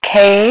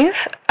Cave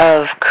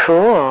of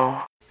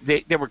Cool.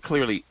 They were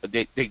clearly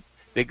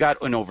they got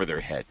in over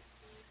their head.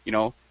 You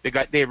know,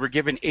 they were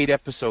given 8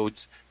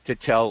 episodes to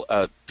tell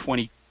a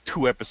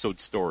 22 episode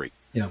story.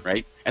 Yeah.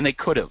 Right? And they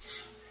could have.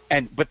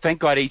 But thank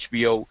God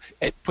HBO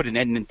put an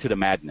end to the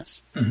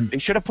madness. Mm-hmm. They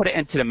should have put an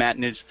end to the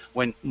madness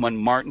when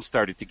Martin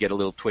started to get a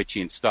little twitchy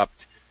and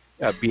stopped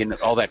being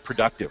all that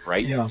productive,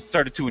 right? Yeah.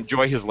 Started to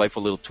enjoy his life a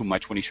little too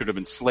much when he should have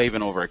been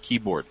slaving over a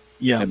keyboard.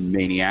 Yeah. A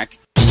maniac.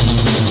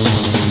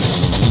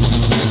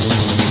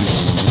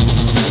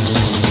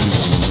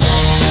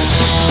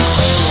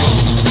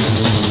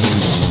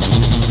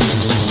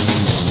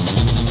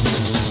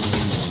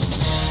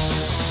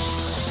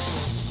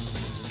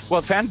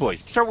 Well,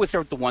 fanboys. Start with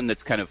the one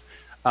that's kind of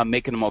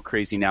making them all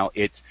crazy now.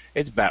 It's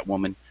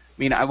Batwoman. I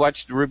mean, I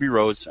watched Ruby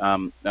Rose,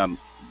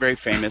 very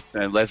famous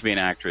lesbian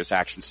actress,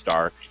 action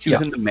star. She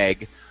was in The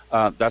Meg.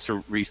 That's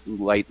her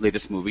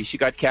latest movie. She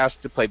got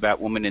cast to play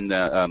Batwoman in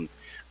the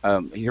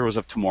Heroes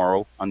of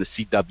Tomorrow on the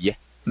CW.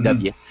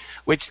 Mm-hmm.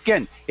 Which,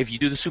 again, if you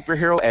do the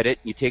superhero edit,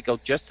 you take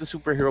out just the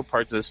superhero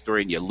parts of the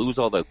story and you lose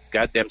all the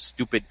goddamn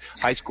stupid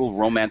high school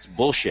romance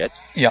bullshit,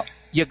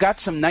 you got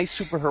some nice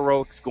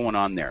superheroics going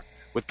on there,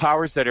 with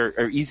powers that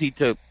are easy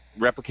to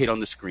replicate on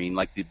the screen,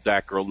 like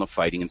that girl in the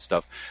fighting and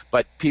stuff.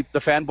 But the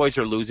fanboys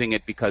are losing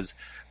it because,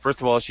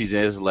 first of all, she's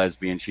a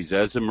lesbian, she's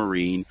as a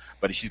Marine,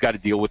 but she's got to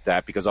deal with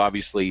that because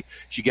obviously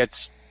she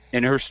gets,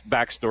 in her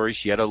backstory,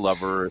 she had a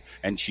lover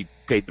and she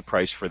paid the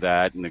price for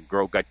that, and the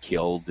girl got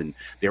killed, and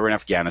they were in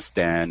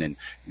Afghanistan, and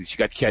she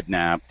got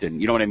kidnapped, and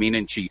you know what I mean,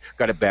 and she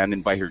got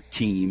abandoned by her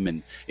team,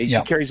 and she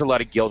carries a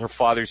lot of guilt. Her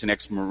father's an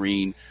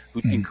ex-Marine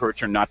who encouraged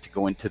her not to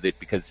go into it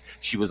because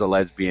she was a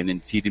lesbian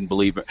and he didn't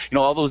believe her. You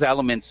know, all those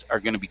elements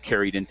are going to be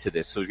carried into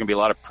this, so there's going to be a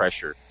lot of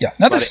pressure. Yeah,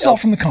 now this is all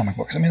from the comic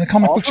books. I mean, the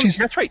comic books,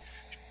 that's right.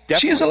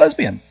 Definitely. She is a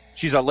lesbian.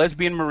 She's a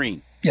lesbian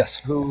Marine.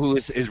 Yes. Who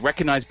is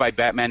recognized by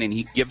Batman, and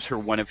he gives her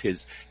one of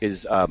his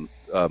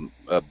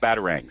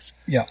batarangs.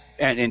 Yeah.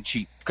 And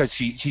because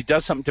she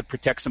does something to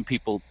protect some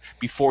people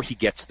before he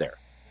gets there,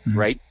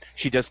 right?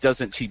 She just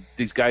doesn't.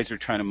 These guys are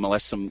trying to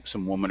molest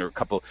some woman or a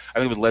couple. I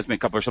think it was a lesbian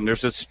couple or something.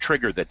 There's this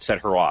trigger that set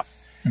her off,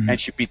 and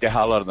she beat the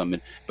hell out of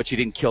them. But she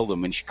didn't kill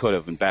them, and she could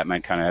have. And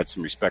Batman kind of had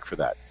some respect for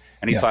that.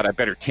 And he thought, I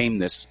better tame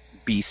this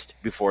beast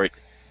before it,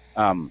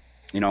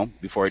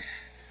 before it.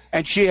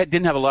 And she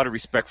didn't have a lot of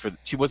respect for.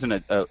 She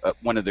wasn't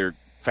one of their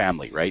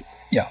family, right?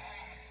 Yeah.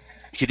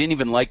 She didn't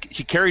even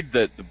she carried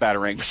the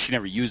batarang, but she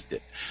never used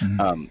it.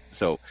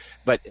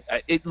 But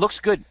it looks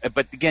good.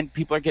 But again,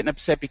 people are getting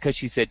upset because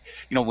she said,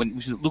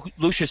 when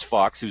Lucius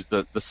Fox, who's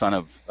the son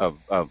of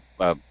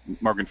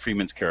Morgan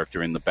Freeman's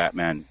character in the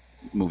Batman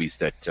movies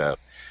that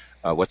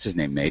what's his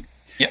name made?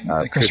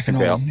 Yeah, Christopher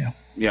Nolan.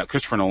 Yeah,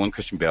 Christopher Nolan,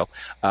 Christian Bale.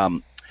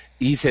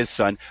 He's his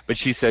son, but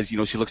she says, she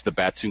looks at the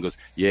bat suit and goes,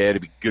 yeah,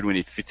 it'd be good when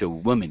it fits a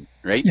woman,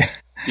 right? Yeah.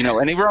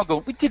 And they were all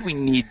going, did we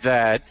need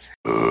that?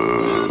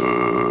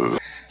 Do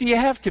you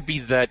have to be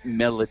that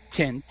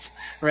militant,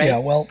 right? Yeah,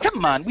 well...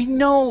 Come on, we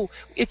know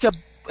it's a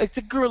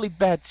girly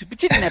bat suit,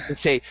 but you didn't have to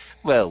say,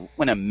 well,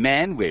 when a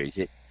man wears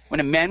it, when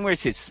a man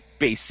wears his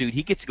space suit,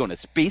 he gets to go on a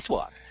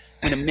spacewalk.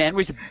 When a man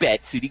wears a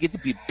bat suit, he gets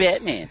to be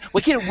Batman. Why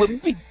can't a woman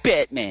be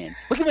Batman?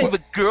 Why can't we have a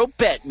girl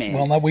Batman?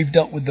 Well, now we've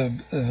dealt with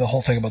the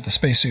whole thing about the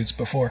spacesuits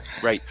before.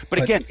 Right, but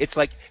again, it's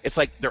like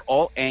they're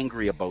all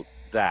angry about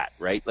that,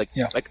 right?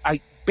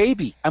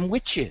 Baby, I'm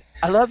with you.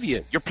 I love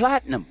you. You're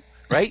platinum,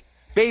 right?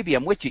 Baby,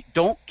 I'm with you.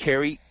 Don't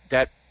carry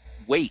that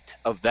weight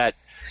of that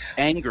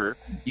anger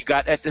you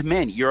got at the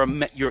men. You're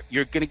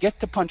gonna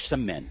get to punch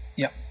some men.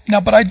 Yeah. Now,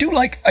 but I did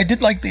like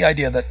the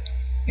idea that,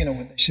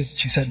 when she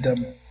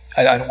said.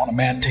 I don't want a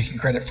man taking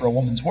credit for a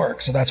woman's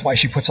work, so that's why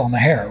she puts on the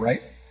hair,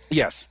 right?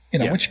 Yes.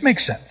 Which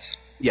makes sense.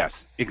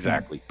 Yes,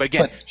 exactly. But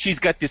again, she's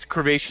got this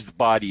curvaceous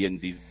body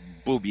and these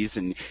boobies,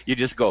 and you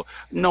just go,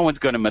 no one's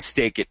going to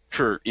mistake it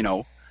for,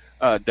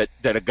 that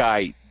a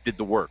guy did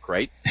the work,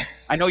 right?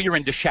 I know you're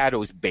into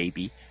shadows,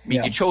 baby. I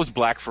mean, you chose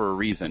black for a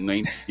reason. I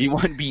mean, you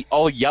want to be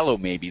all yellow,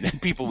 maybe, then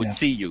people would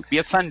see you. Be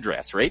a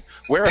sundress, right?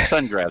 Wear a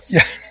sundress,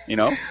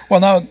 Well,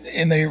 now,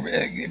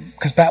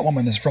 because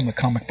Batwoman is from the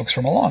comic books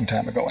from a long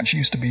time ago, and she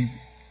used to be,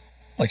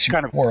 she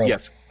wore a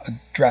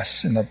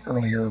dress in the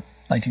earlier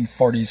 1940s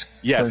version.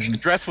 Yes, a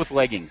dress with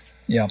leggings.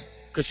 Yeah.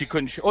 Because she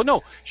couldn't,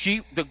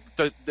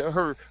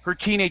 her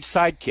teenage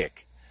sidekick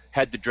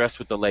had the dress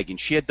with the leggings.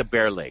 She had the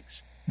bare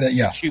legs.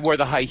 She wore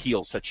the high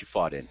heels that she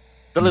fought in.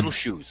 The little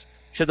shoes.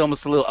 She had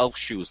almost little elf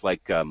shoes,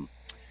 and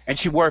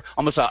she wore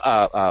almost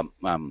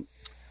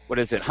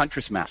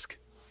huntress mask.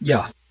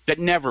 Yeah. That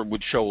never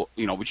would show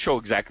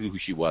exactly who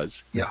she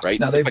was. Yeah.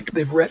 Right. Now they've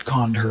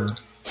retconned her.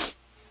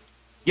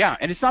 Yeah,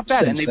 and it's not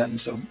bad.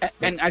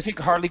 And I think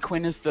Harley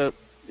Quinn is the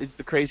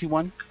crazy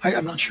one.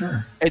 I'm not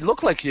sure. It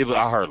looked like she was a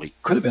Harley.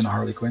 Could have been a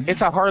Harley Quinn.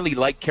 It's a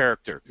Harley-like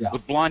character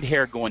with blonde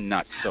hair going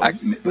nuts. So.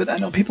 But I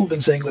know people have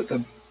been saying that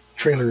the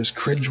trailer is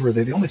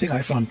cringeworthy. The only thing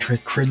I found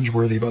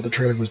cringeworthy about the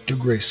trailer was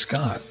Dougray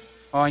Scott.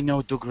 Oh, I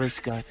know Dougray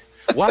Scott.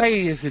 Why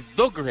is it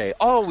Dougray?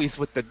 Always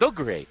with the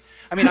Dougray.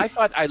 I mean, I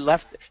thought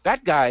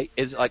that guy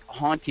is like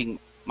haunting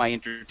my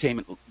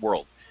entertainment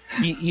world.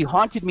 He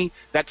haunted me.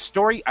 That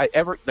story,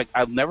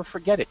 I'll never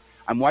forget it.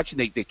 I'm watching,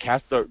 they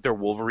cast their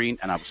Wolverine,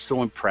 and I was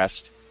so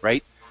impressed,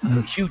 right?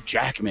 Mm-hmm. Hugh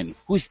Jackman,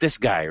 who's this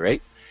guy,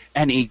 right?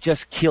 And he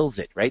just kills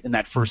it, right, in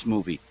that first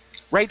movie.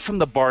 Right from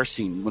the bar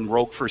scene when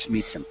Rogue first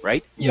meets him,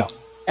 right? Yeah.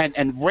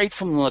 And right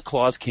from when the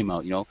claws came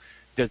out,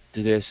 does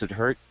it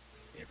hurt?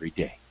 Every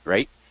day,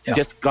 right? Yeah.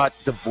 Just got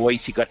the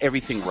voice, he got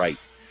everything right.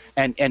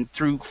 And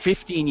through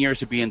 15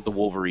 years of being the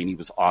Wolverine, he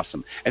was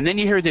awesome. And then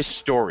you hear this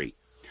story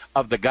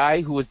of the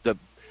guy who was the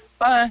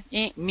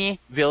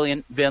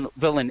villain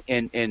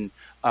in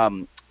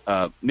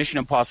Mission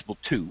Impossible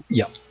 2.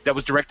 Yeah. That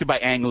was directed by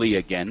Ang Lee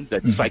again,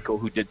 that psycho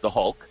who did the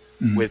Hulk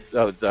with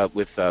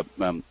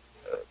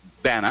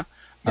Bana,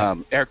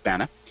 Eric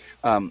Bana.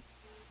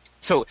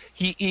 So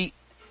he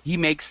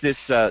makes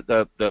this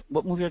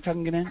what movie are you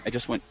talking again? I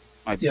just went.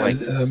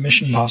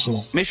 Mission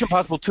Impossible. Mission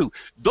Impossible 2.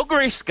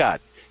 Dougray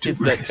Scott is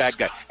that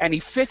guy, and he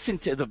fits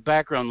into the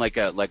background like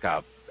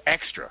a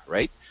extra,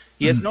 right?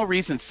 He has no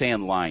reason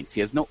saying lines.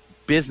 He has no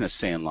business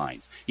saying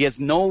lines.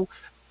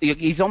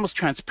 He's almost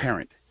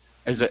transparent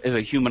as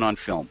a human on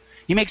film.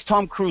 He makes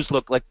Tom Cruise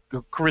look like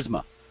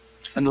charisma,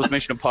 and those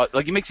Mission Impossible.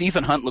 Like he makes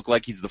Ethan Hunt look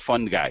like he's the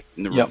fun guy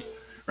in the room,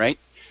 right?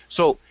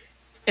 So,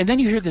 and then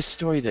you hear this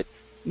story that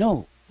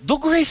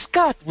Dougray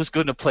Scott was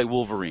going to play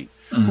Wolverine,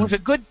 who's a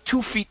good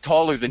 2 feet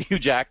taller than Hugh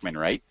Jackman,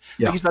 right?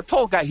 Yeah. Like he's a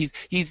tall guy.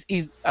 He's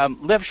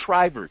Lev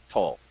Shriver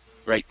tall,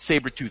 right?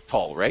 Sabretooth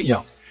tall, right?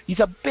 Yeah. He's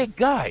a big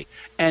guy.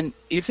 And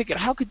you're thinking,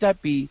 how could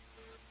that be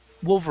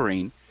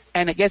Wolverine?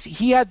 And I guess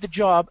he had the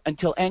job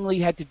until Ang Lee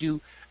had to do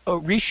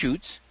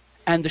reshoots,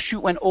 and the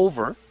shoot went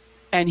over,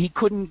 and he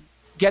couldn't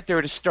get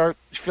there to start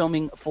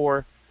filming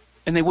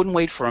and they wouldn't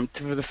wait for him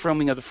for the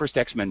filming of the first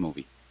X-Men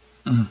movie.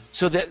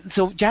 Mm-hmm.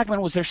 So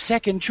Jackman was their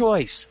second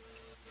choice.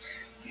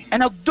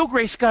 And now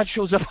Dougray Scott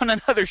shows up on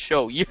another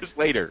show years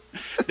later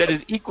that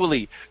is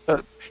equally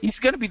he's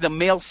going to be the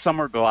male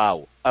Summer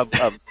Glau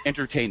of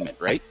entertainment,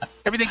 right?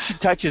 Everything she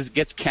touches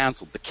gets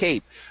canceled. The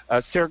Cape,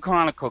 Sarah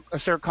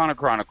Connor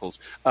Chronicles,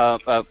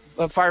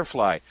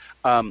 Firefly.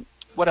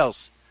 What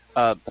else?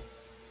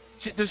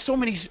 There's so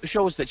many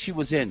shows that she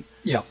was in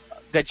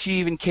that she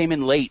even came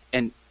in late,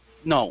 and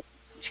no,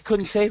 she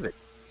couldn't save it.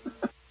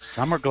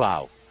 Summer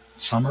Glau.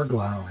 Summer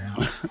Glau,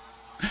 yeah.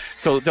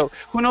 So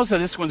who knows how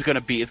this one's going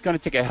to be? It's going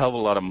to take a hell of a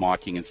lot of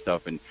mocking and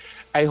stuff, and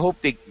I hope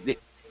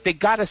they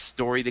got a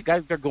story.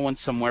 They're going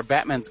somewhere.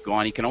 Batman's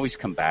gone. He can always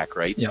come back,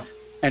 right? Yeah.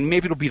 And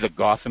maybe it'll be the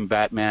Gotham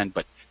Batman,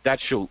 but that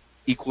show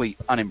equally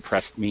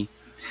unimpressed me.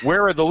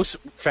 Where are those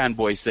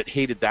fanboys that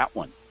hated that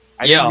one?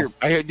 I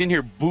didn't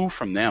hear boo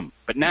from them.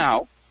 But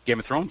now, Game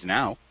of Thrones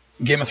now.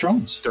 Game of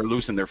Thrones. They're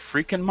losing their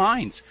freaking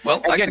minds.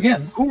 Well,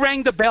 again, who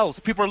rang the bells?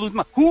 People are losing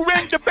minds. Who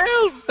rang the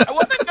bells? I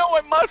want to know. I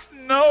must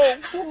know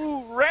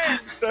who rang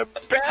the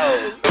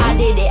bells.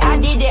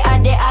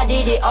 I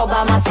did it all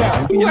by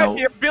myself. Who had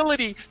the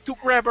ability to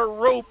grab a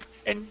rope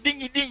and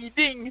dingy dingy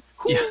ding?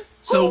 Who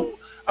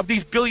of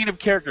these billion of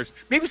characters?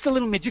 Maybe it's the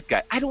little midget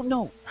guy. I don't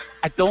know.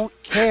 I don't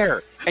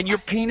care. And your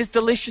pain is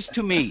delicious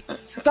to me.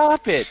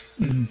 Stop it.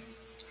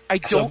 I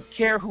don't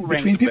care who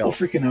rang the bells.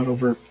 Between people freaking out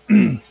over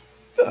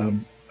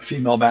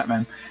female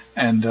Batman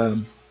and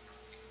Rob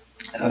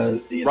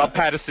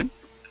Pattinson.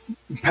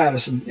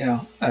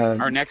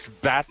 Our next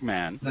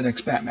Batman. The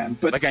next Batman.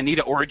 But I need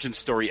an origin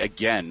story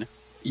again.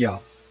 Yeah.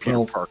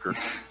 Peter Parker.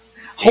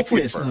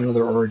 Hopefully it's not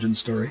another origin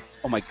story.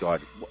 Oh my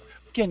God.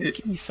 Again,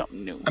 give me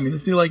something new. I mean,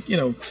 it's like,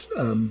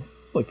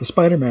 like the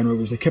Spider-Man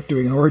movies, they kept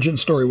doing an origin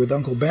story with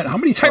Uncle Ben. How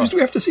many times do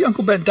we have to see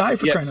Uncle Ben die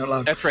for crying out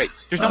loud? That's right.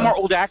 There's no more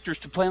old actors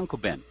to play Uncle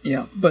Ben.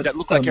 Yeah, but that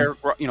look like Eric,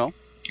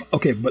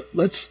 Okay, but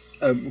let's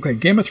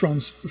Game of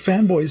Thrones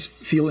fanboys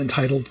feel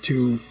entitled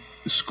to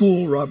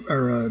school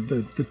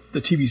the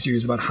TV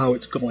series about how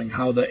it's going,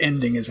 how the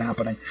ending is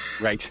happening.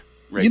 Right.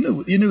 You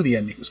knew the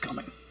ending was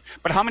coming.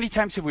 But how many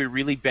times have we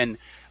really been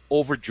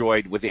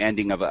overjoyed with the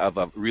ending of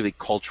a really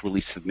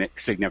culturally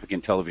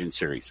significant television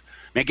series?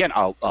 I mean, again,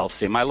 I'll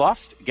say my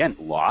Lost. Again,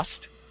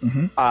 Lost.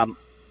 Mm-hmm.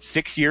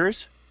 6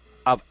 years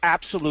of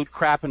absolute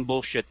crap and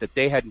bullshit that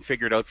they hadn't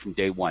figured out from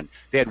day one.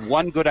 They had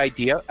one good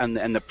idea, and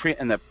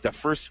the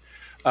first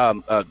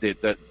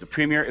the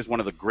premiere is one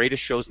of the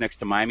greatest shows next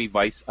to Miami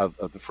Vice of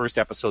the first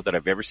episode that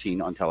I've ever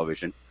seen on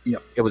television.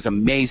 Yep. It was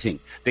amazing.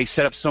 They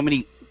set up so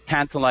many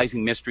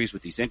tantalizing mysteries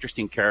with these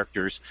interesting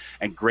characters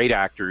and great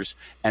actors,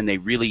 and they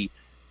really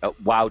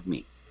wowed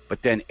me.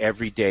 But then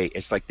every day,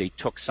 it's like they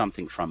took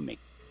something from me.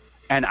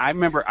 And I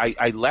remember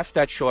I left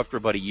that show after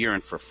about a year,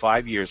 and for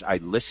 5 years I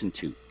listened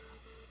to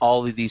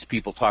all of these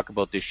people talk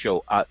about this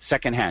show,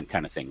 secondhand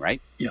kind of thing,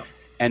 right? Yeah.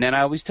 And then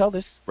I always tell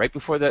this right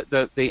before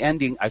the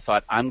ending. I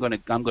thought I'm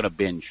gonna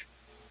binge.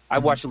 I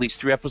watched at least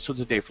 3 episodes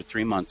a day for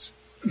 3 months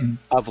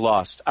of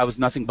Lost. I was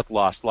nothing but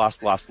lost.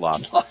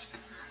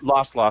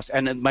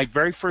 And in my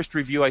very first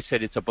review, I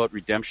said it's about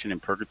redemption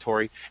and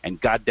purgatory.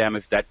 And goddamn,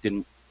 if that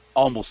didn't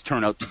almost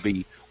turn out to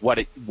be what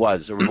it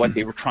was or what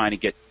they were trying to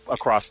get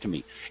across to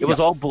me. It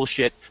was all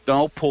bullshit.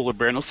 No polar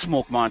bear, no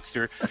smoke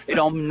monster.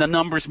 The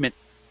numbers meant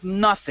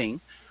nothing.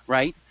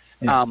 Right?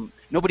 Yeah.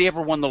 Nobody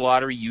ever won the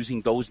lottery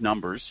using those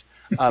numbers.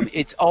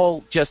 It's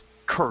all just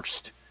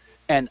cursed.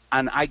 And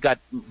I got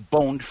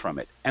boned from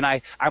it. And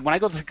I when I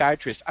go to the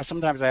psychiatrist,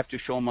 sometimes I have to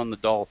show him on the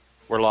doll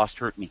where Lost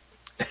hurt me.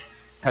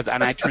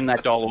 And I turn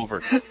that doll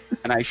over,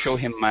 and I show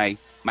him my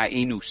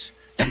anus.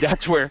 And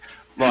that's where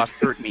Lost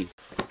hurt me.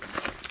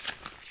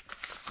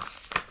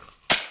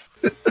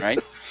 Right?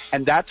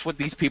 And that's what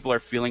these people are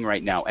feeling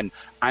right now. And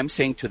I'm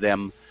saying to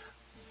them,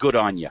 good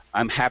on you.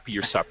 I'm happy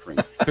you're suffering.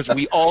 Because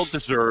we all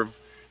deserve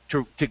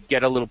to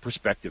get a little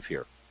perspective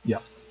here. Yeah.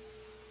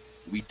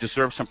 We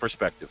deserve some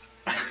perspective.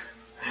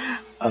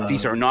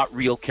 These are not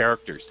real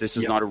characters. This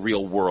is not a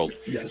real world.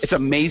 Yes. It's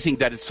amazing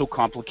that it's so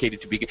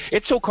complicated to begin.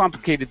 It's so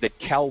complicated that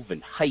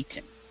Calvin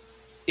Heighton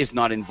is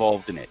not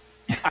involved in it.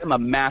 I'm a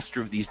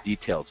master of these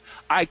details.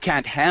 I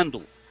can't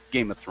handle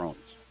Game of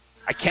Thrones.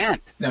 I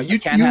can't. Now you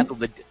can't handle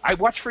the. I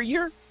watched for a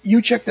year.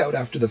 You checked out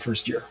after the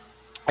first year.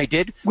 I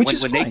did.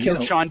 When they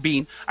killed Sean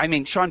Bean. I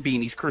mean, Sean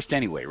Bean, he's cursed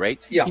anyway, right?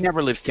 Yeah. He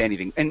never lives to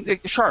anything. And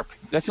Sharp,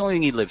 that's the only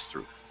thing he lives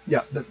through.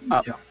 Yeah.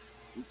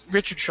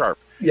 Richard Sharp.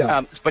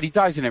 Yeah. But he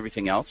dies in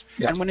everything else.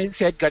 Yeah. And when his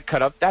head got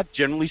cut off, that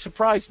generally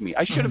surprised me.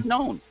 I should have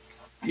known.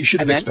 You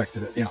should have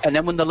expected it, yeah. And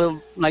then when the little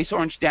nice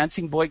orange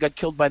dancing boy got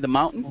killed by the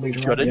mountain,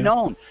 should have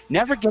known.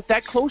 Never get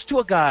that close to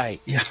a guy.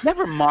 Yeah.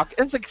 Never mock.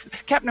 It's like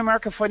Captain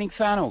America fighting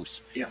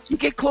Thanos. Yeah. You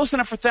get close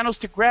enough for Thanos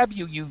to grab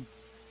you, you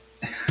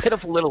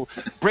pitiful little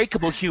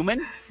breakable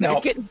human. Now,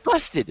 you're getting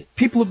busted.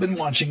 People have been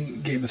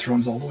watching Game of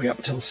Thrones all the way up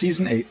until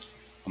season 8.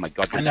 Oh, my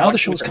God. And now the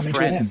show's coming to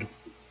an end.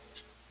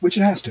 Which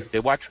it has to. They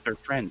watch with their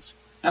friends.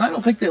 And I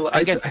don't think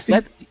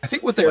I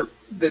think what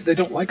they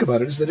don't like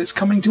about it is that it's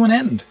coming to an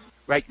end.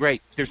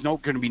 Right. There's going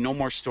to be no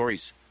more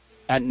stories,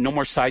 and no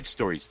more side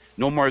stories,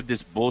 no more of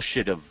this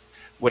bullshit of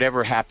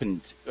whatever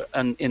happened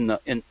in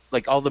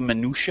like all the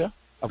minutia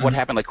of what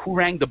happened. Like who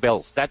rang the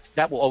bells?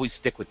 That will always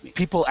stick with me.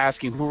 People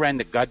asking who rang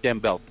the goddamn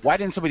bell. Why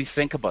didn't somebody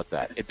think about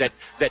that?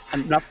 That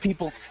enough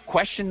people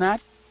question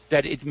that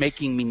it's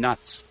making me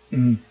nuts.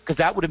 Because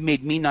that would have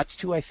made me nuts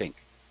too. I think.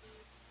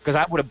 Because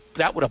that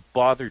would have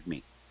bothered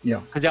me. Yeah.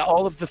 Because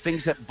all of the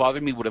things that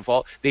bothered me would have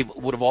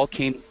all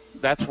came.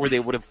 That's where they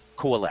would have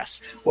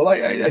coalesced. Well,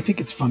 I think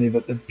it's funny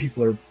that the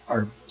people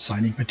are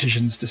signing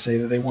petitions to say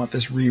that they want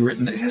this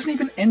rewritten. It hasn't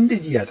even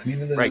ended yet. I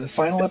mean, the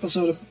final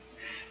episode of,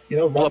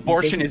 well,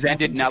 abortion is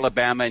ended in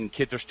Alabama, and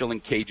kids are still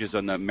in cages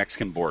on the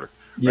Mexican border.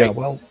 Yeah, right?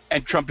 well,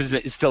 and Trump is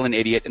still an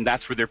idiot, and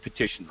that's where their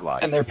petitions lie.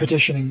 And they're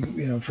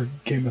petitioning, for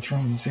Game of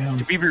Thrones,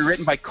 to be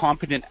rewritten by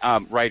competent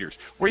writers.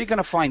 Where are you going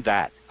to find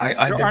that?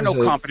 There are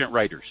no competent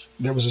writers.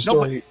 There was a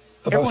story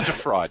about everyone's a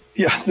fraud.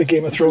 Yeah, the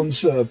Game of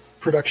Thrones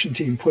production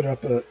team put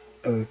up a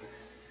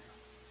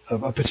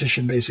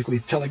petition, basically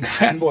telling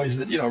fanboys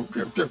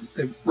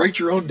that write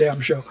your own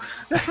damn show.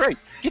 That's right.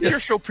 Get your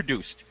show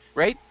produced,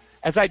 right?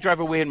 As I drive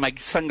away in my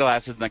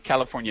sunglasses in the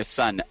California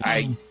sun,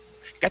 I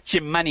got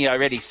your money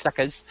already,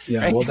 suckers. Yeah,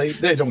 right? Well,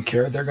 they don't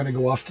care. They're going to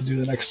go off to do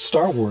the next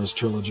Star Wars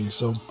trilogy.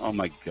 So. Oh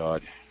my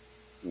God,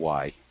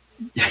 why?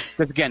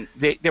 Because again,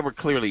 they were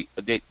clearly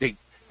they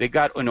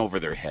got in over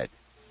their head.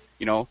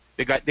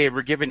 They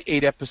were given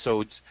 8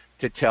 episodes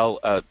to tell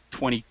a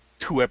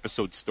 22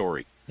 episode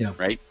story. Yeah.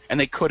 Right, and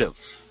they could have.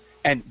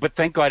 But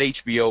thank God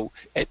HBO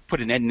put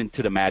an end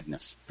to the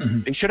madness.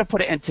 Mm-hmm. They should have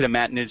put an end to the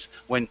madness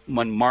when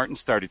Martin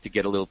started to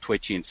get a little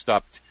twitchy and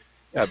stopped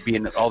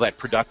being all that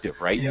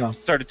productive, right? Yeah.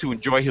 Started to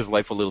enjoy his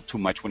life a little too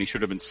much when he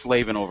should have been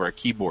slaving over a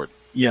keyboard.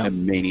 Yeah. A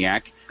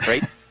maniac,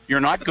 right? You're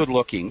not good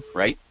looking,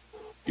 right?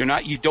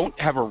 You don't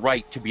have a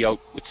right to be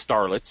out with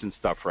starlets and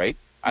stuff, right?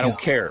 I don't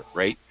care,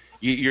 right?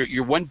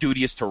 Your one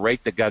duty is to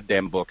write the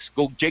goddamn books.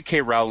 Go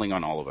J.K. Rowling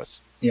on all of us.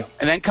 Yeah.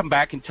 And then come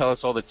back and tell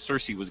us all that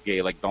Cersei was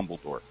gay like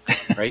Dumbledore,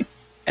 right?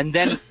 And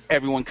then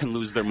everyone can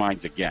lose their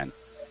minds again,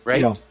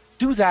 right? Yeah.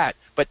 Do that.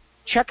 But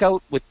check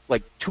out with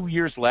like 2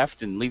 years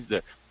left and leave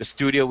the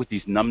studio with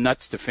these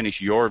numbnuts to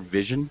finish your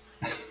vision.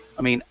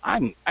 I mean,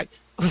 I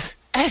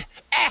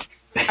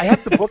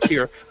have the book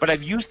here, but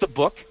I've used the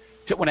book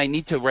to when I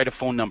need to write a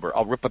phone number.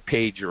 I'll rip a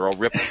page or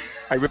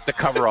I rip the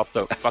cover off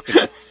the fucking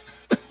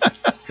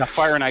the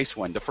Fire and Ice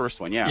one, the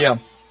first one, yeah. Yeah.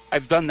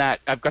 I've done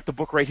that. I've got the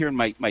book right here in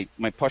my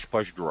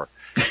push drawer.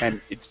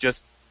 And it's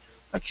just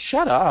like,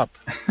 shut up.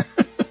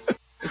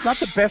 It's not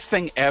the best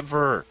thing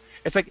ever.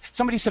 It's like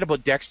somebody said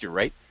about Dexter,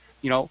 right?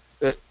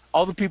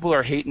 All the people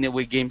are hating the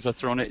way Games of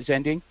Thrones is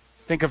ending.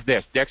 Think of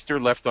this. Dexter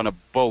left on a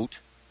boat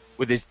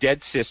with his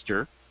dead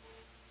sister,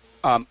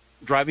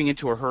 driving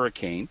into a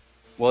hurricane.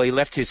 Well, he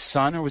left his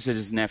son, or was it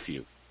his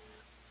nephew?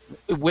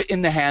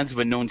 In the hands of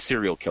a known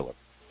serial killer.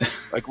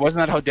 Like,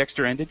 wasn't that how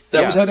Dexter ended?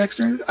 That was how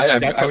Dexter ended?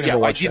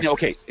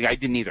 I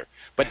didn't either.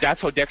 But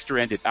that's how Dexter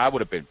ended. I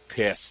would have been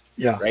pissed.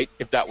 Yeah. Right?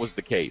 If that was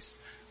the case.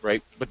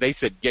 Right? But they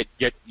said,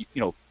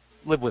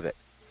 live with it.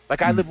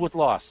 Like I live with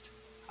Lost.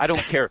 I don't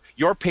care.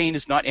 Your pain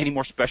is not any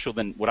more special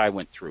than what I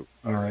went through.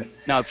 All right.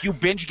 Now, if you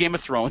binge Game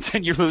of Thrones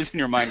and you're losing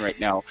your mind right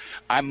now,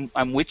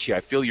 I'm with you.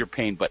 I feel your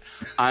pain, but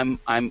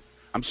I'm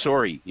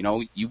sorry.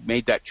 You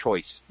made that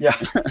choice.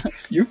 Yeah.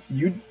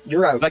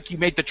 You're out. Like you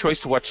made the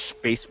choice to watch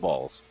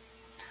Spaceballs.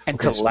 And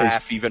to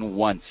laugh even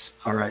once.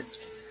 All right.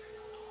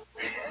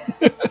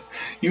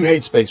 You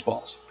hate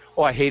Spaceballs.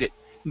 Oh, I hate it.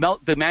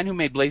 the man who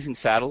made Blazing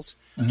Saddles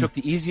took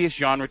the easiest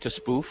genre to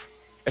spoof,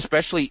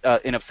 especially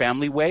in a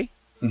family way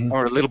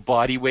or a little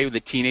body way where the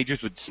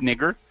teenagers would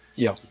snigger.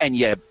 Yeah. And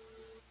you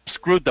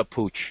screwed the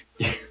pooch.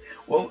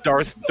 Well,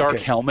 Dark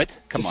Helmet.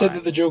 Come on. To say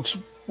that the jokes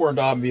weren't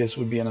obvious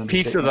would be an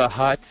understatement. Pizza the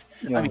Hut.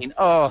 Yeah. I mean,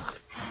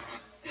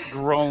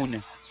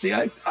 groan. See,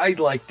 I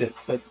liked it,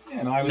 but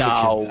I was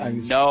a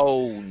kid.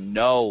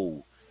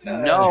 No.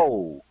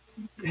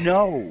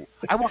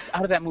 I walked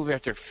out of that movie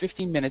after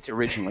 15 minutes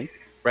originally,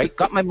 right?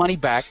 Got my money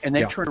back, and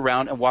then turned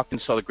around and walked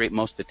and saw The Great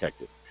Mouse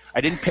Detective.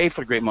 I didn't pay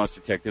for The Great Mouse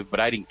Detective, but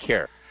I didn't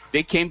care.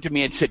 They came to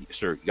me and said,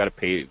 "Sir, you got to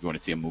pay if you want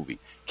to see a movie.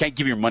 Can't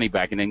give your money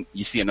back, and then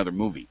you see another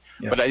movie."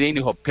 Yeah. But they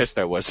knew how pissed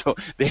I was, so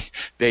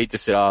they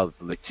just said, "Oh,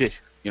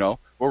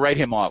 we'll write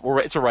him off.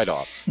 It's a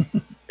write-off.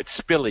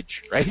 It's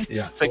spillage, right?"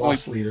 Yeah, it's like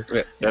lost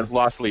leader.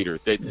 Lost leader.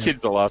 The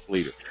kid's a lost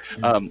leader.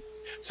 Yeah.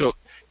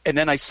 And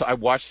then I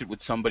watched it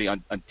with somebody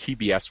on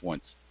TBS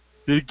once.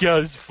 The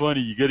guy's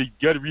funny. You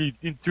gotta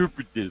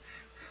reinterpret this.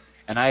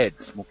 And I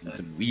had smoking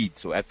some weed,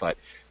 so I thought,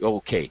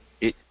 okay,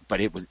 but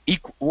it was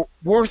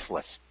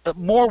worthless,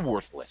 more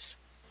worthless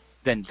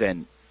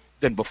than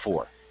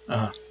before.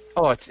 Uh-huh.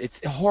 Oh,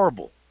 it's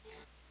horrible.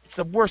 It's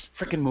the worst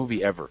freaking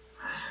movie ever.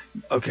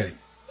 Okay,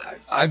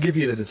 I'll give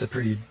you that it's a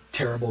pretty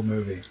terrible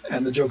movie,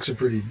 and the jokes are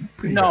pretty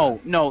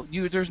No,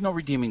 bad. There's no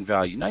redeeming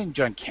value. Not even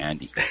John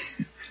Candy.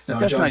 No,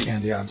 that's John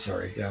Candy. I'm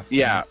sorry.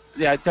 Yeah.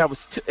 That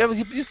was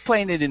he was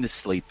playing it in his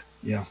sleep.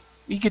 Yeah.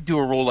 He could do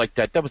a role like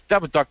that. That was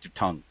Dr.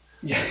 Tongue.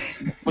 Yeah.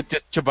 With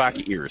just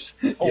Chewbacca ears.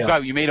 Oh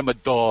God, you made him a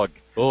dog.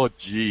 Oh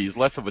geez,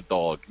 less of a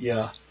dog.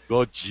 Yeah.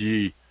 Oh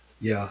gee.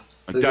 Yeah.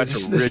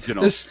 That's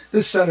original. This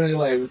Saturday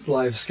Night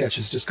Live sketch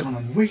has just gone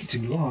on way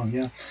too long.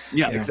 Yeah.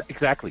 Yeah.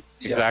 Exactly.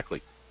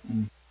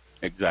 Mm.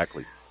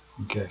 Exactly.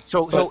 Okay.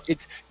 So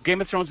it's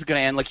Game of Thrones is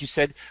going to end, like you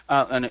said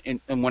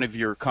in one of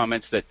your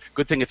comments, that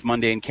good thing it's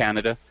Monday in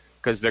Canada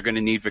because they're going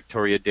to need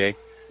Victoria Day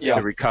to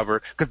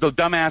recover. Because the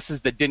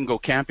dumbasses that didn't go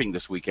camping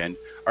this weekend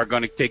are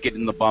going to take it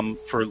in the bum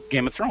for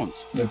Game of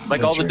Thrones.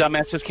 Like all the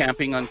dumbasses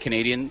camping on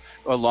Canadian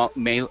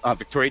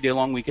Victoria Day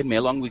long weekend, May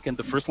long weekend,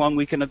 the first long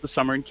weekend of the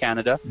summer in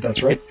Canada.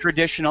 That's right. It's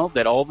traditional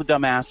that all the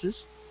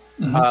dumbasses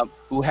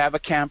who have a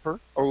camper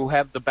or who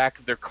have the back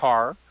of their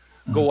car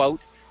go out.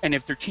 And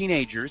if they're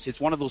teenagers, it's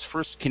one of those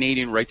first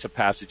Canadian rites of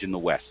passage in the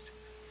West.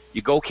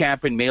 You go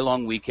camping May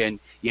long weekend,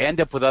 you end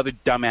up with other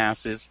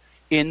dumbasses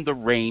in the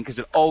rain because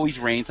it always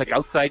rains. Like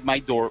outside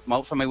my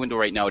window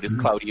right now, it is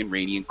cloudy and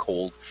rainy and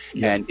cold,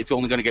 and it's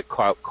only going to get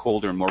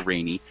colder and more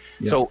rainy.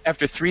 Yeah. So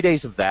after 3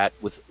 days of that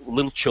with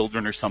little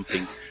children or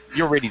something,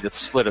 you're ready to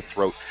slit a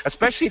throat,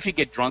 especially if you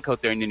get drunk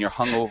out there and then you're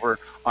hungover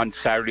on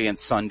Saturday and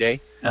Sunday.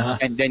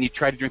 And then you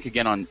try to drink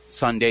again on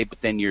Sunday,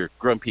 but then you're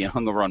grumpy and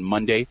hungover on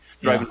Monday,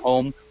 driving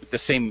home with the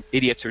same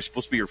idiots who are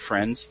supposed to be your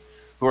friends,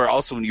 who are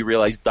also, when you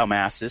realize,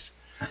 dumbasses.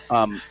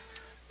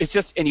 It's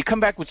just, and you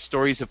come back with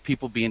stories of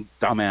people being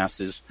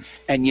dumbasses,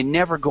 and you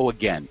never go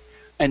again.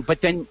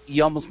 But then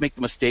you almost make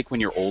the mistake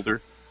when you're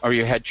older, or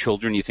you had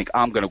children, you think,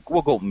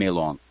 we'll go May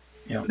long.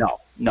 Yeah.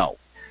 No.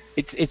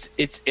 It's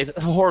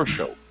a horror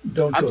show.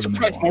 I'm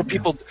surprised more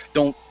people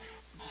don't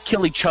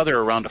kill each other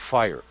around a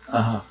fire.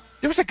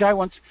 There was a guy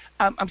once,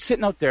 I'm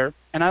sitting out there,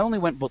 and I only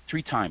went about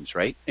 3 times,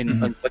 right?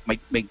 In like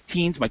my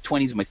teens, my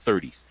 20s, and my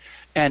 30s.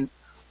 And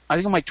I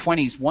think in my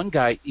 20s, one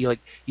guy, he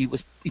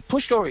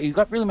pushed over, he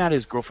got really mad at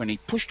his girlfriend, he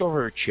pushed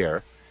over her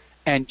chair,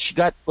 and she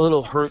got a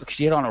little hurt because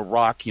she hit on a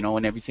rock,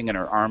 and everything in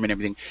her arm and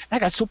everything. And I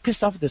got so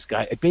pissed off at this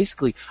guy,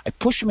 I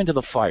pushed him into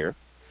the fire,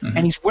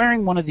 and he's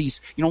wearing one of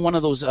these, one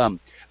of those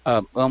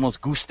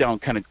almost goose down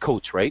kind of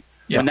coats, right?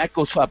 Yeah. When that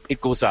goes up,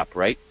 it goes up,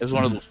 right? It was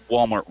one of those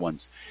Walmart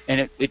ones.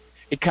 And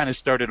it kind of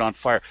started on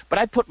fire. But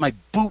I put my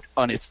boot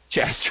on its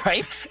chest,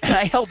 right? And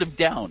I held him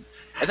down.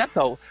 And that's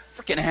how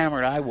freaking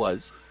hammered I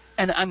was.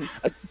 And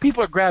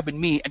people are grabbing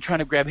me and trying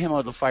to grab him out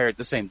of the fire at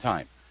the same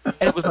time.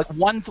 And it was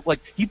like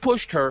he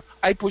pushed her,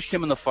 I pushed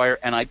him in the fire,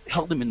 and I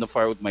held him in the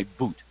fire with my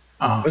boot.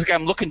 It was like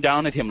I'm looking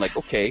down at him like,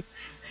 okay,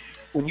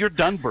 when you're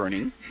done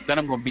burning, then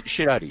I'm going to beat the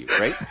shit out of you,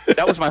 right?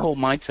 That was my whole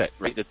mindset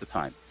right at the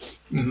time.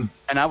 And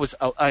I'm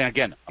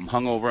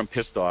hungover, I'm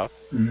pissed off.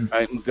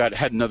 I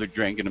had another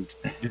drink, and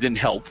it didn't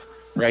help,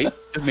 right?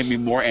 It made me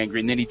more angry.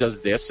 And then he does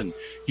this, and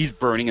he's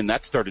burning, and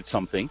that started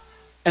something.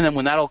 And then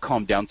when that all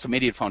calmed down, some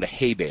idiot found a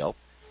hay bale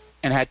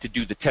and had to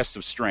do the test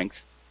of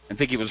strength and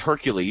think he was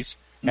Hercules.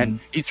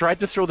 And he tried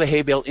to throw the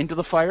hay bale into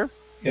the fire,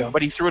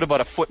 but he threw it about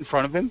a foot in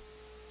front of him.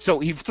 So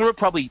he threw it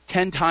probably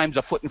 10 times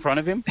a foot in front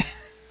of him.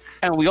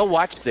 And we all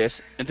watched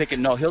this and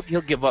thinking, no,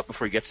 he'll give up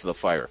before he gets to the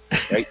fire,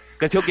 right?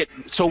 Because he'll get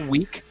so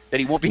weak that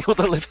he won't be able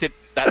to lift it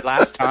that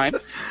last time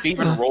to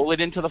even roll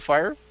it into the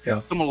fire.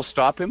 Yeah. Someone will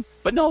stop him.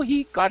 But no,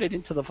 he got it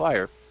into the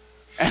fire.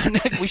 And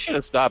we should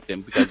have stopped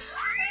him because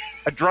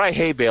a dry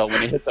hay bale,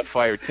 when it hit the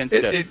fire, tends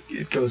to...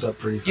 It goes up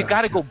pretty fast. You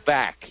got to go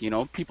back,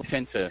 People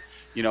tend to,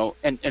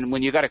 and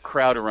when you got a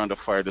crowd around a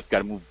fire that's got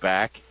to move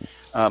back,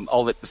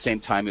 all at the same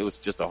time, it was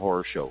just a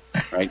horror show,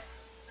 right?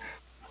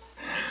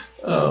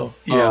 Oh,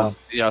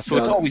 yeah. So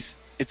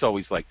it's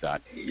always like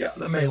that. Yeah,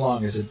 the May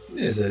Long is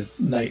a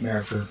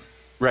nightmare for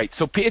Right.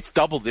 So it's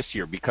double this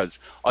year because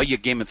all your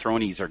Game of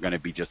Thrones are going to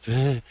be just,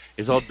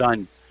 it's all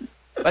done.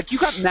 Like you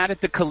got mad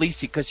at the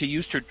Khaleesi because you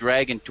used her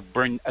dragon to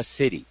burn a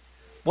city.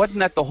 Wasn't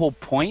that the whole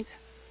point?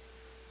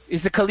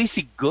 Is the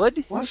Khaleesi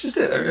good? Well, that's just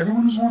it.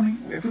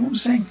 Everyone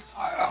was saying,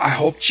 I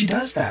hope she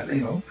does that.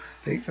 They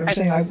were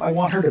saying, I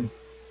want her to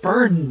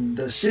burn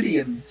the city,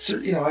 and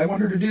I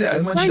want her to do that.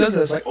 And when she does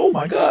that, it's like, oh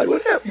my God,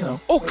 what happened?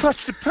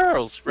 Clutch the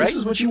pearls, right? This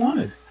is what you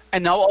wanted.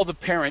 And now all the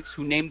parents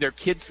who named their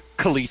kids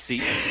Khaleesi,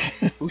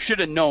 who should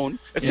have known,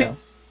 same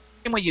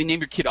way you name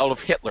your kid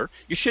Adolf Hitler,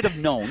 you should have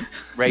known,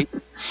 right?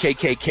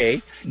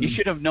 KKK. You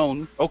should have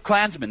known.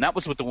 Klansman. That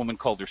was what the woman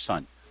called her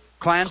son.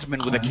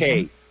 Klansman with a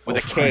K. With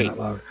a K.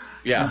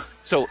 Yeah.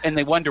 So, and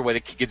they wonder why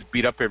the kid gets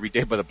beat up every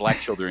day by the black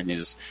children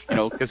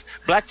because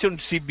black children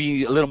seem to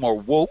be a little more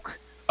woke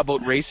about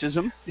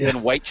racism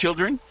than white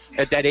children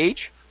at that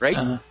age, right?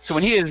 Uh-huh. So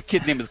when he has a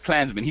kid named as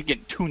Klansman, he's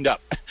getting tuned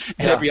up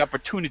at every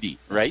opportunity,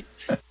 right?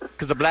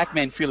 Because the black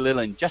man feel a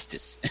little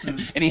injustice, and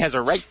he has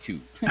a right to,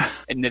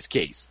 in this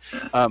case.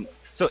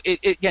 So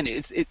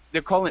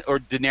they're calling it, or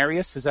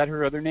Daenerys, is that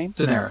her other name?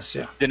 Daenerys,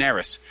 yeah.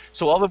 Daenerys.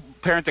 So all the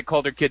parents that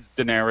call their kids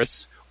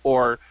Daenerys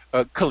or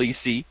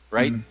Khaleesi,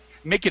 right?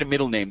 Make it a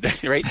middle name,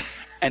 right?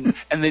 And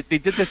they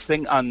did this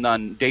thing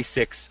on day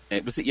 6.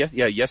 It was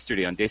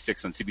yesterday on day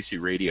 6 on CBC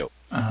Radio,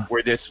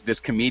 where this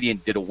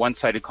comedian did a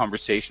one-sided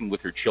conversation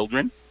with her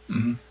children.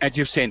 And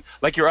she was saying,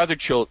 like your other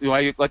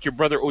children, like your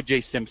brother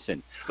O.J.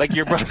 Simpson, like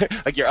your brother,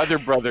 like your other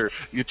brother,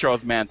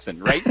 Charles Manson,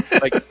 right?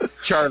 Like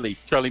Charlie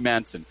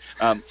Manson.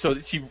 So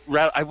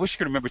I wish I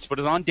could remember, but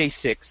it was on day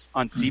 6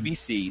 on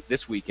CBC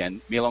this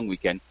weekend, May Long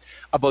Weekend,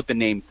 about the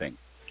name thing.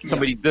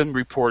 Somebody, the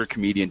reporter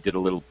comedian, did a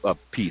little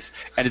piece,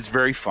 and it's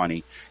very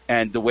funny.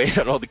 And the way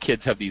that all the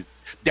kids have these,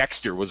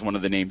 Dexter was one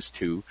of the names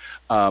too.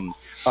 What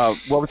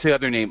was the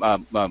other name?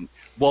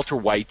 Walter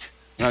White.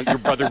 Your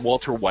brother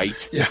Walter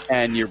White,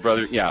 and your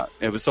brother,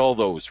 it was all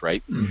those,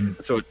 right?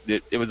 So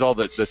it was all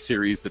the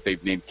series that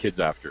they've named kids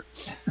after.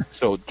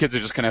 So kids are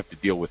just going to have to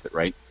deal with it,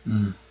 right?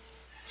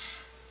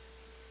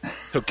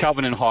 So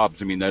Calvin and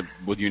Hobbes,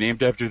 was you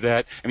named after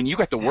that? You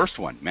got the worst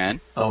one,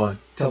 man. Oh,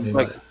 tell me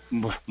about it.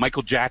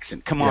 Michael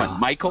Jackson. Come on,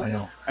 Michael. I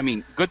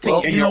know. Good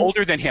thing, and you're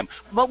older than him.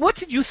 But what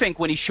did you think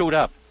when he showed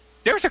up?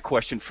 There's a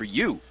question for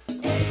you.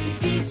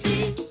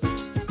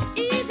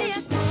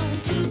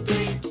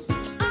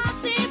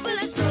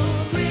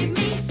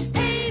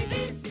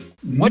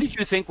 What did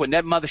you think when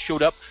that mother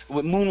showed up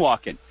with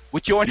moonwalking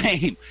with your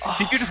name?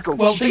 Did you just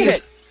go,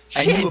 shit?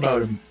 I knew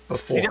about him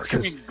before. Did you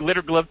come in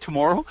glitter glove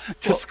tomorrow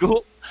to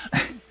school?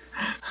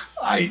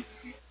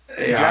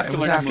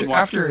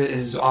 After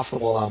his Off the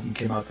Wall album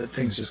came out, that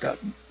things just got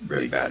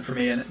really bad for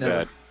me, and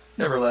it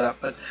never let up.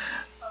 But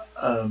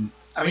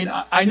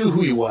I knew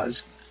who he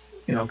was,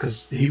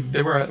 because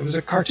it was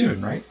a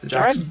cartoon, right?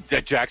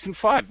 The Jackson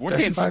 5. Weren't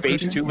they in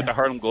space too with the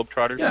Harlem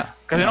Globetrotters? Yeah.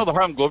 Because I know the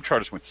Harlem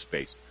Globetrotters went to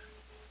space.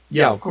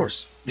 Yeah, of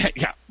course.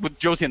 Yeah, with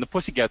Josie and the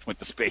Pussycats went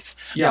to space.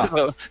 Yeah.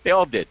 So they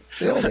all did.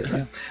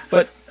 Yeah.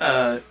 But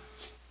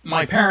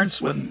my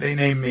parents, when they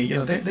named me,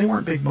 they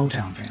weren't big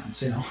Motown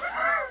fans,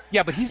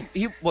 Yeah, but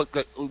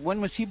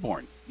when was he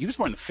born? He was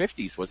born in the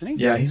 50s, wasn't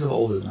he? Yeah, he's a little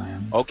older than I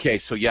am. Okay,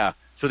 so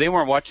they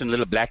weren't watching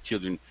little black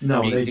children.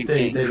 No,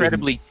 they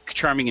incredibly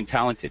charming and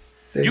talented.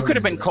 You could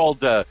have been called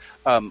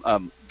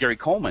Gary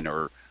Coleman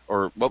or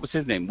what was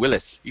his name?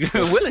 Willis.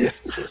 Willis.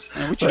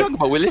 What you talking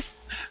about, Willis?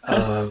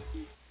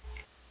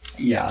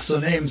 Yeah, so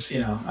names,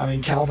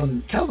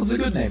 Calvin's a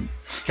good name.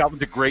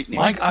 Calvin's a great name.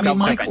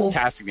 Michael, a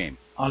fantastic name.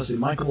 Honestly,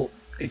 Michael,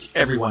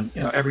 everyone,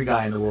 every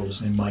guy in the world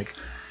is named Mike,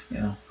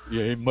 Yeah,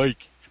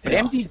 Mike. But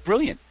MD's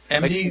brilliant.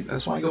 MD,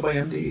 that's why I go by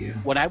MD. Yeah.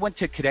 When I went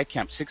to cadet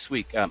camp,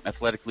 6-week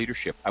athletic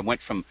leadership, I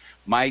went from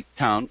my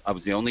town. I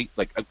was the only,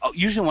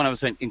 usually when I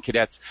was in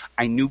cadets,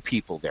 I knew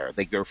people there.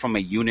 They were from a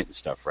unit and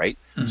stuff, right?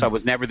 So I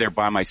was never there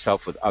by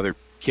myself with other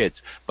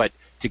kids. But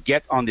to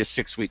get on this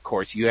 6-week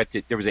course,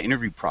 there was an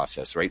interview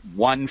process, right?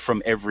 One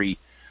from every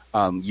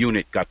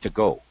unit got to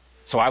go.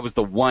 So I was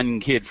the one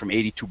kid from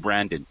 82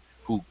 Brandon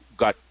who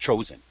got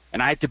chosen.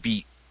 And I had to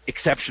be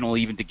exceptional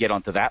even to get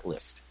onto that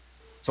list.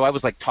 So I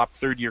was like top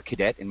third-year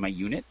cadet in my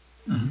unit.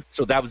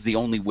 So that was the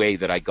only way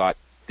that I got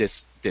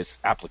this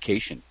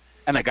application.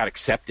 And I got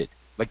accepted.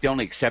 They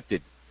only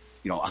accepted,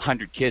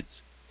 100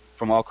 kids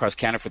from all across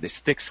Canada for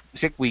this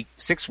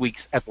 6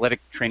 weeks athletic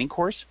training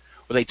course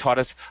where they taught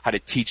us how to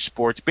teach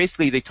sports.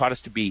 Basically, they taught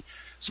us to be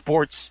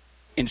sports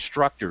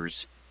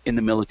instructors in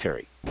the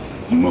military.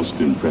 Most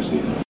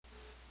impressive.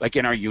 Like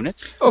in our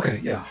units. Okay,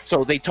 yeah.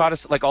 So they taught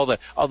us all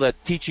the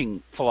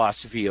teaching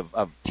philosophy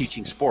of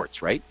teaching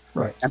sports, right?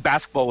 Right. And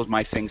basketball was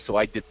my thing, so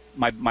I did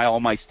all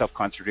my stuff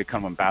concentrated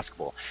kind of on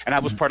basketball. And I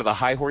was part of the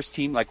high horse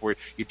team, where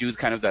you do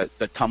kind of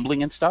the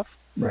tumbling and stuff.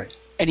 Right.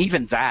 And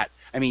even that,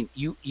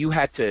 you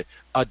had to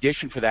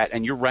audition for that,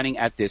 and you're running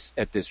at this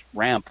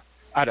ramp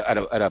at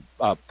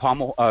a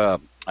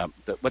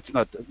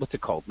what's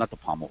it called? Not the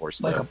pommel horse.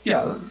 The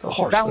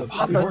horse. The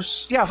hobby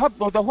horse. Yeah,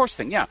 the horse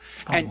thing. Yeah,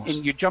 and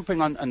you're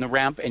jumping on the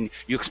ramp, and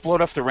you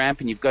explode off the ramp,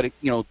 and you've got to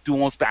do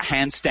almost a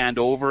handstand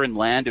over and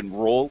land and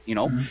roll,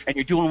 and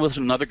you're doing with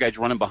another guy's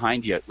running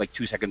behind you like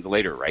 2 seconds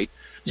later, right?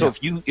 So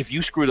if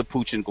you screw the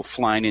pooch and go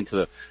flying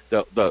into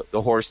the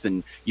horse,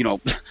 then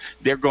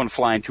they're going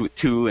flying to it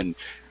too. And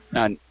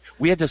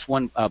we had this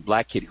one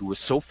black kid who was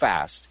so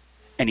fast,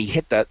 and he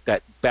hit the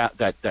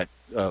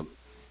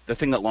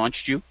thing that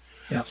launched you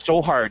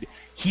so hard,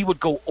 he would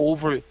go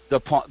over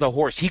the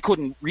horse. He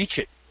couldn't reach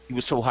it. He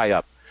was so high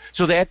up.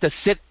 So they had to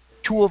sit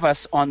two of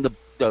us on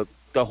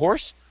the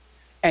horse,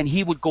 and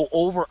he would go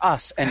over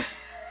us and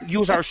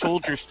use our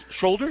shoulders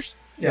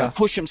and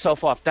push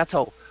himself off. That's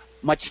how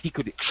much he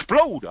could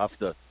explode off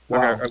the.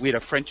 Wow. We had a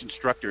French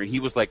instructor, and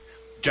he was like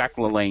Jack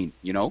LaLanne,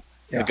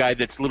 the guy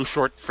that's a little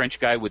short French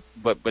guy with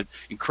but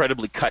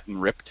incredibly cut and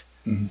ripped,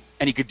 and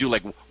he could do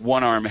like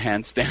one arm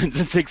handstands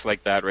and things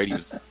like that. Right? He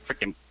was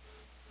freaking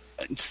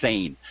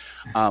insane.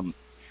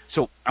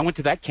 So I went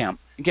to that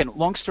camp again.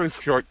 Long story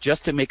short,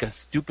 just to make a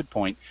stupid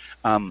point,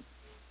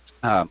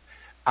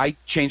 I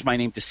changed my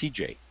name to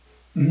CJ,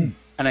 and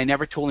I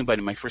never told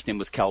anybody my first name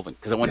was Calvin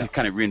because I wanted to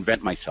kind of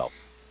reinvent myself.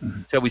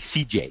 So it was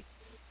CJ.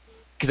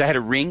 Because I had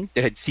a ring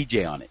that had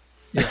CJ on it.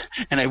 Yeah.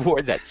 And I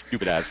wore that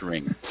stupid-ass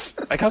ring.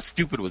 Like, how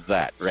stupid was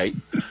that, right?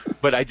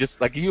 But I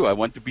just, like you, I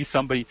wanted to be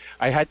somebody.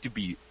 I had to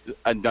be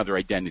another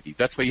identity.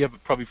 That's why you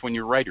have probably when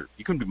you're a writer.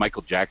 You couldn't be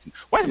Michael Jackson.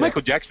 Why is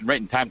Michael Jackson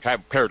writing time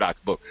travel paradox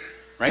books,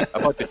 right?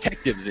 About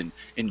detectives in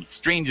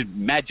strange and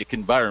magic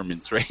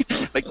environments,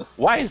 right? Like,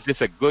 why is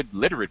this a good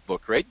literate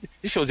book, right?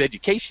 This shows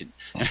education,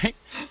 right?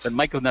 But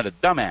Michael's not a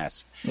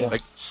dumbass. Yeah.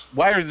 Like,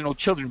 why are there no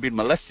children being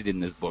molested in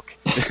this book?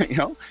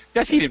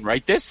 He didn't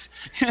write this.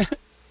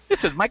 This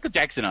says Michael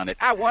Jackson on it.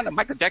 I want a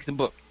Michael Jackson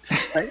book,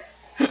 right?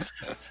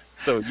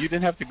 So you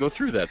didn't have to go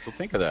through that. So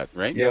think of that,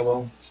 right? Yeah,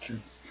 well, it's true.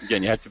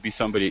 Again, you had to be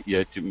somebody. You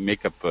had to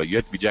make up. You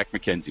had to be Jack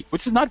McKenzie,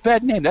 which is not a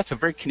bad name. That's a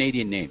very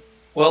Canadian name.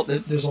 Well,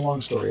 there's a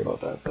long story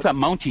about that. It's a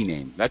Mountie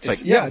name. That's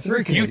it's a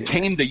very Canadian. You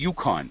tamed the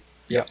Yukon.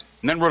 Yeah.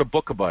 And then wrote a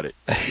book about it.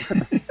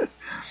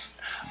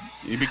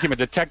 You became a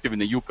detective in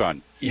the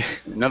Yukon. Yeah.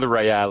 Another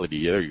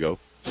reality. There you go.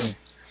 Yeah.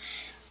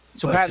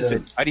 So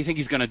Pattinson, how do you think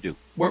he's going to do?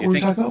 What were we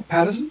talking about?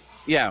 Pattinson?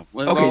 Yeah.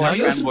 Well, okay,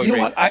 now listen, you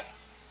know what?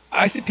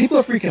 I think people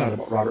are freaking out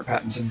about Robert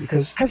Pattinson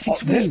because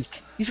he's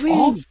weak. He's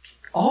weak.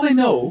 All they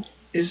know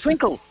is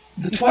Twinkle.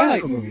 The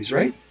Twilight movies,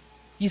 right?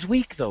 He's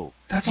weak, though.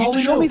 That's all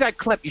they know.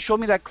 You showed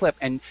me that clip,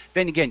 and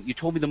then again, you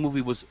told me the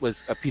movie was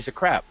a piece of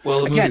crap.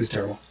 Well, the movie was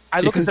terrible.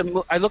 I look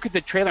at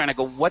the trailer and I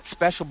go, what's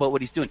special about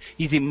what he's doing?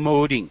 He's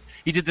emoting.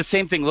 He did the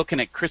same thing looking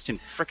at Kristen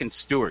frickin'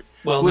 Stewart.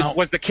 Well,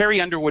 was the Carrie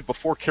Underwood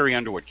before Carrie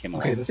Underwood came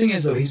along. Okay, the thing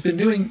is, though, he's been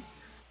doing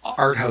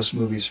art house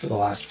movies for the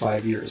last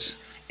 5 years.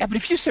 Yeah, but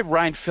if you said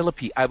Ryan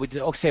Phillippe, I would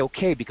say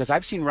okay, because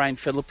I've seen Ryan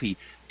Phillippe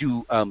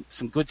do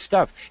some good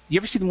stuff. You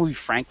ever see the movie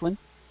Franklin?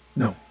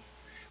 No.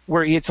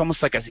 Where he's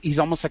almost like a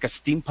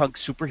steampunk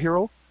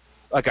superhero,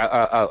 like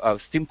a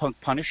steampunk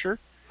Punisher.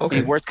 Okay.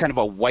 And he wears kind of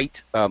a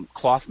white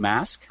cloth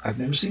mask. I've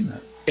never seen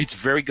that. It's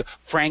very good.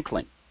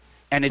 Franklin.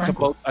 And it's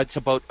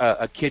about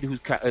a kid who's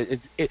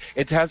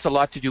it has a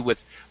lot to do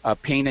with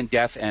pain and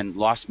death and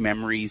lost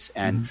memories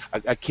and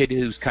a kid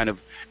who's kind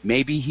of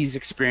maybe he's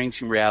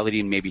experiencing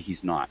reality and maybe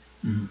he's not.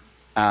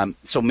 Mm-hmm.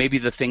 So maybe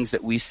the things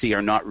that we see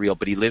are not real,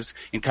 but he lives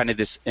in kind of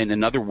in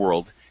another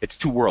world. It's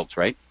two worlds,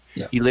 right?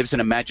 Yeah. He lives in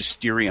a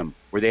magisterium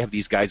where they have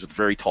these guys with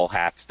very tall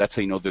hats. That's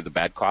how you know they're the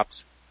bad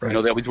cops. Right.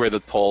 They always wear the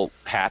tall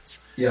hats.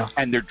 Yeah.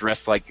 And they're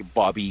dressed like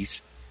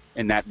bobbies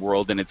in that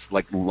world, and it's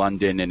like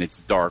London, and it's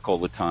dark all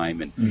the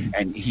time,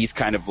 and he's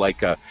kind of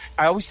like I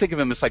always think of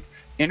him as like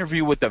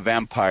Interview with the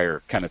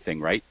Vampire kind of thing,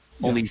 right?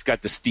 Yeah. Only he's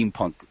got the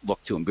steampunk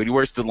look to him, but he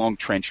wears the long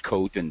trench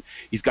coat, and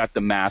he's got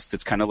the mask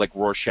that's kind of like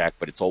Rorschach,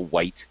 but it's all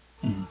white,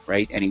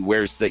 right? And he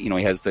wears he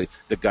has the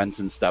guns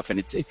and stuff, and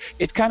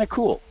it's kind of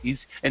cool.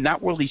 He's in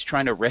that world. He's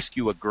trying to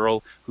rescue a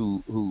girl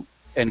who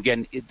and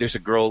again, there's a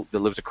girl that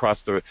lives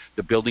across the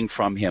building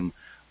from him,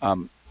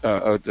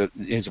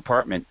 his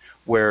apartment,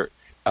 where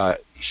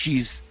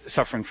she's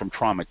suffering from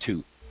trauma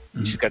too.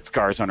 She's got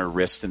scars on her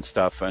wrist and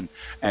stuff, and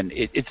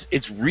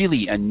it's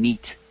really a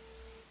neat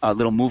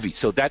little movie.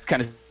 So that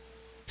kind of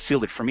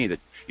sealed it for me that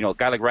a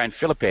guy like Ryan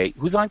Phillippe,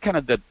 who's on kind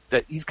of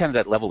he's kind of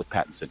that level with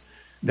Pattinson,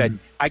 that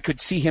I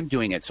could see him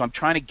doing it. So I'm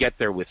trying to get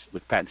there with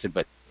Pattinson,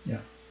 but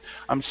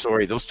I'm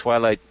sorry, those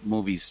Twilight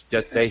movies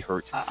they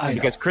hurt.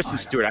 Because Kristen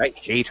Stewart, I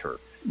hate her.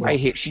 Well,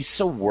 she's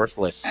so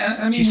worthless.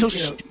 I mean, she's so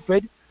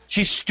stupid.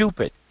 She's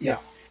stupid. Yeah.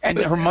 And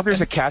her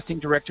mother's a casting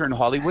director in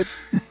Hollywood,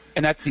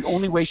 and that's the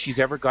only way she's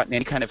ever gotten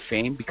any kind of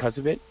fame because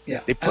of it.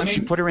 Yeah.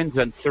 She put her in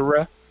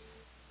Zathura.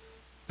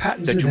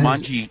 Pattinson. The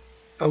Jumanji.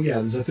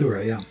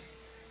 Zathura, yeah.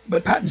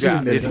 But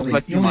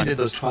Pattinson he only did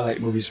those Twilight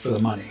movies for the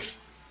money.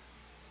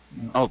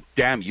 Oh,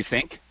 damn, you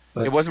think?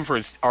 But it wasn't for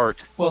his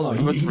art. Well, no,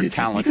 it was for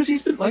talent. Because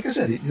he's been, like I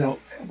said, he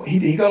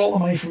got all the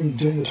money from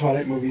doing the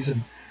Twilight movies,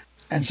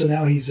 and so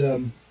now he's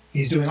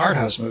doing art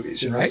house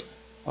movies, right?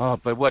 Oh,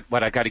 but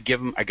what I got to give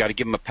him? I got to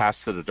give him a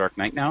pass for The Dark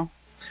Knight now.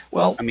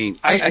 Well, I mean,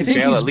 I think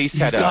Bale at least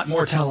he's got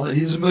more talent.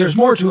 There's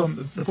more to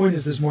him. The point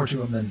is, there's more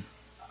to him than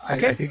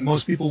I think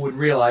most people would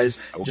realize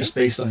just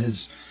based on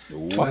his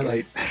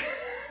Twilight.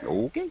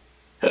 Okay.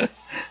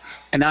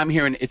 And I'm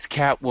hearing it's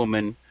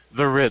Catwoman,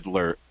 the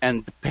Riddler,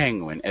 and the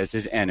Penguin as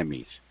his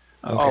enemies.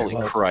 Okay,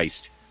 Holy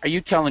Christ. Are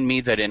you telling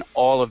me that in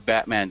all of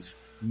Batman's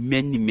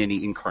many,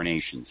 many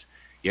incarnations,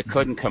 you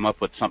couldn't come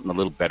up with something a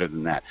little better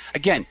than that?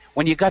 Again,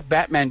 when you got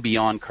Batman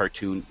Beyond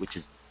cartoon, which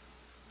is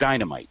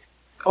dynamite.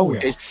 Oh,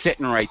 yeah. It's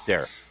sitting right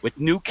there. With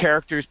new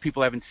characters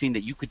people haven't seen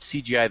that you could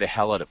CGI the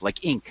hell out of,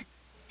 like Ink.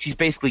 She's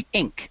basically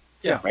ink.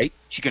 Yeah. Right?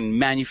 She can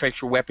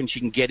manufacture weapons. She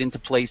can get into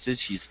places.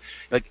 She's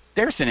like,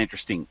 there's an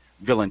interesting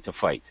villain to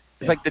fight.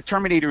 It's like the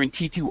Terminator in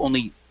T2,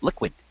 only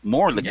liquid,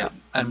 more liquid. Yeah,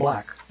 and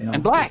black.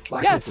 And black,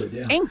 yes. Liquid,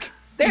 yeah. Ink.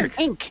 There,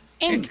 ink.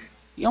 You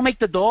don't make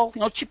the doll. You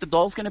know how cheap the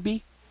doll's going to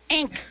be?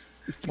 Ink.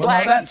 It's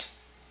black. Now that's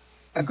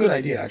a good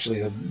idea, actually,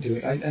 of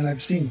doing. And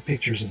I've seen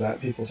pictures of that.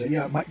 People say,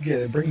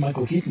 bring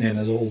Michael Keaton in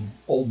as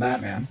old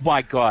Batman.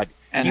 My God.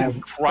 And have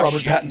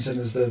Robert Pattinson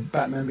as the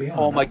Batman Beyond.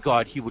 Oh, my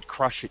God. He would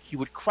crush it. He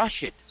would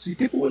crush it. See,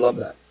 people would love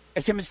that.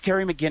 As him as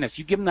Terry McGinnis.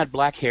 You give him that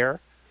black hair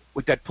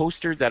with that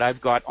poster that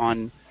I've got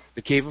on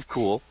the Cave of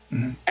Cool,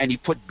 and you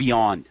put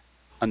Beyond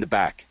on the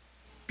back.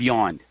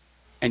 Beyond.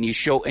 And you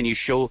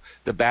show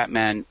the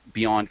Batman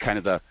Beyond kind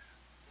of the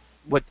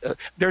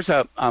there's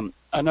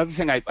another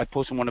thing I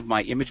posted on one of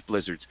my image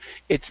blizzards.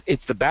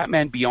 It's the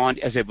Batman Beyond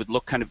as it would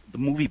look kind of the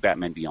movie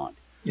Batman Beyond.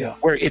 Yeah.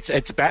 Where it's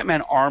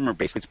Batman armor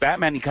basically. It's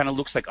Batman. He kind of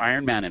looks like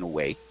Iron Man in a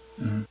way,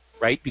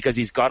 right? Because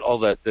he's got all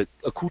the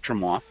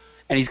accoutrement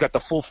and he's got the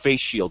full face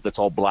shield that's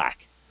all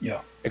black. Yeah.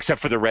 Except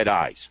for the red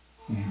eyes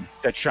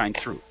that shine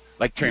through,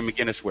 like Terry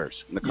McGinnis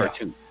wears in the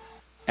cartoon.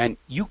 And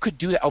you could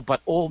do that. Oh,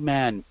 but old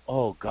man.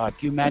 Oh God,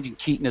 can you imagine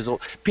Keaton as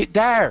old?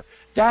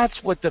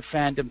 That's what the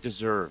fandom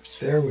deserves.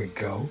 There we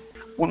go.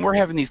 When we're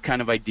having these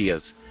kind of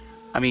ideas,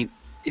 I mean,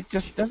 it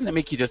just doesn't it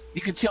make you just?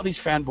 You can see how these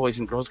fanboys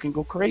and girls can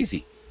go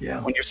crazy.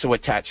 Yeah. When you're so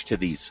attached to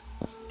these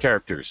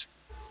characters.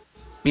 I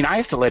mean, I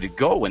have to let it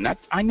go, and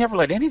I never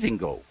let anything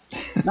go.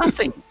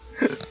 Nothing.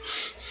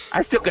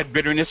 I still got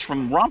bitterness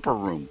from Romper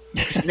Room.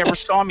 She never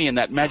saw me in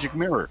that magic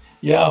mirror.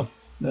 Yeah.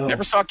 No.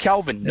 Never saw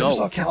Calvin. Never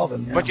saw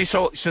Calvin. Yeah. But she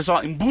saw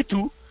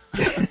Mbutu,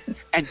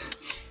 and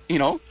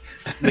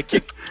the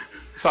kid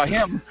saw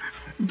him.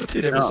 But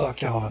they never saw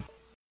Calvin.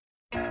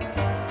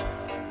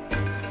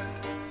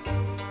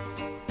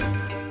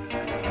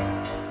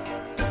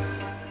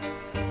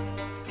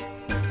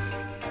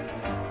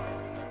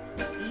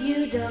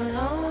 You don't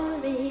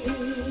own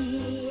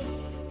me.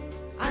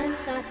 I'm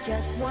not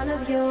just one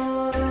of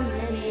your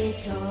many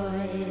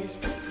toys.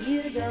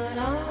 You don't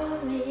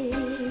own me.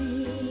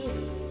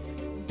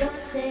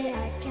 Don't say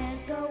I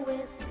can't go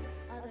with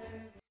other.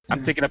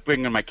 I'm thinking of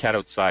bringing my cat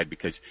outside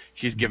because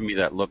she's giving me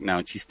that look now,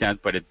 and she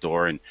stands by the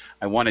door, and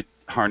I want to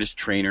harness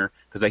train her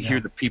because I hear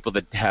the people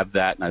that have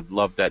that, and I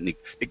love that, and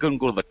they go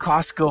to the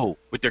Costco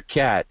with their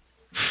cat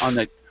on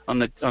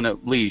a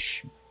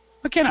leash.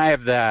 Why can't I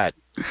have that?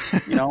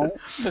 We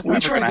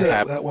tried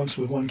that once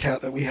with one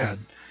cat that we had.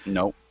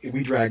 No.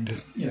 We dragged,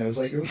 it was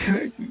like,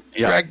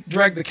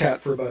 drag the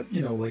cat for about,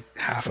 like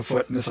half a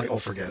foot, and it's like, oh,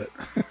 forget it.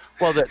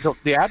 Well,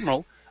 the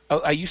Admiral,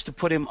 I used to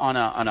put him on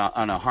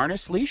a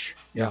harness leash.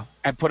 Yeah.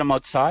 And put him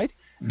outside,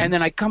 and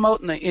then I'd come out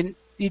and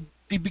he'd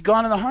be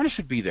gone, and the harness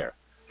would be there.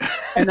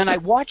 And then I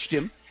watched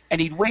him, and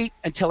he'd wait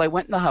until I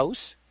went in the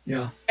house.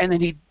 Yeah. And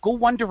then he'd go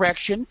one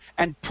direction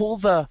and pull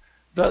the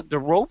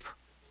rope,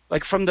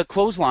 like from the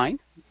clothesline,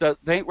 the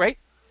thing, right?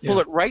 Pull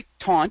it right,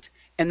 taunt,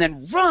 and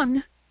then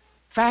run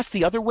fast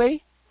the other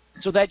way,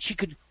 so that he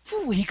could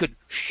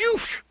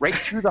shoosh right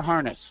through the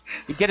harness.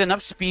 He'd get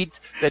enough speed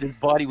that his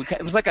body would.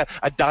 It was like a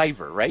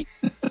diver, right?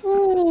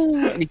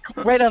 And he'd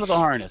right out of the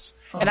harness.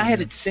 And I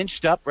had it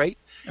cinched up, right?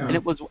 And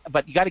it was.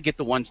 But you got to get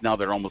the ones now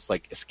that are almost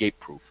like escape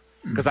proof,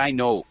 because I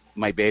know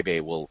my baby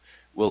will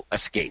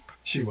escape.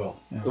 She will.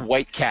 Yeah. The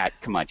white cat,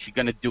 come on, she's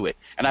gonna do it.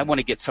 And I want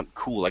to get something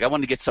cool. Like I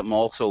want to get something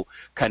also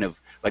kind of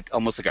like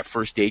almost like a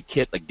first aid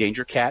kit, like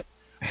Danger Cat.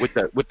 With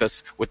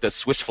the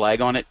Swiss flag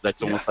on it,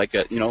 that's almost like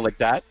a like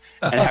that,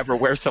 and have her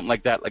wear something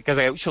like that, like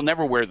because she'll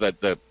never wear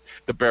the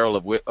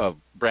barrel of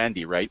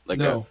brandy, right? Like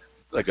a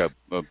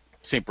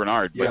Saint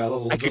Bernard.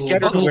 But I could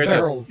get her to wear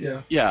barrel,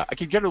 I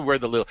could get her to wear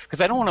the little,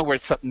 because I don't want to wear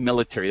something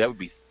military. That would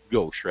be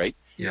gauche, right?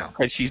 Yeah.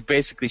 Because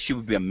she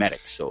would be a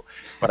medic. So,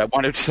 but I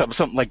wanted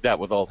something like that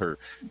with all her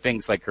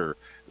things, like her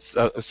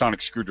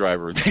sonic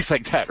screwdriver and things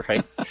like that,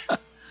 right?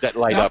 That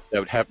light up that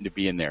would happen to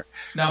be in there.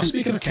 Now,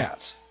 speaking of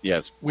cats,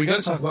 yes, we got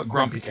to talk about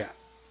Grumpy Cat.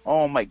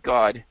 Oh my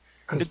God!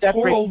 Did that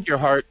break your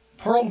heart?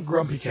 Poor old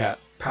Grumpy Cat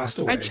passed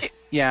away.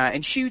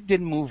 And she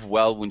didn't move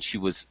well when she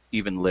was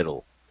even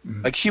little.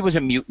 Mm-hmm. Like she was a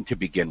mutant to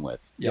begin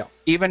with. Yeah.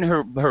 Even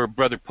her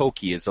brother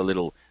Pokey is a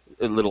little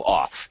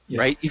off,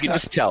 right? You can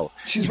just tell.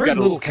 She's very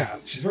little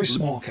cat. She's a very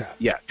small cat.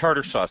 Yeah,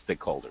 tartar sauce they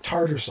called her.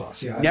 Tartar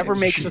sauce, yeah. Never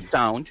makes a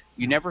sound.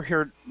 You never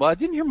heard. Well, I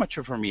didn't hear much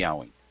of her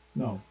meowing.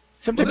 No.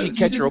 Sometimes you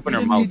catch her open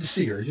her mouth. You didn't need to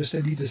see her. You just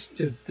need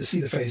to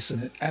see the face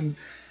in it. And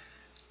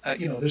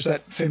there's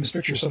that famous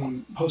picture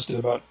someone posted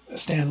about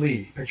Stan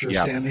Lee, picture of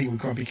Stan Lee with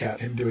Grumpy Cat,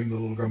 him doing the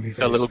little grumpy face.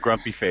 The little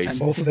grumpy face. And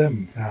both of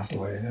them passed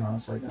away.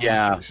 It's like,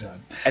 that's really sad.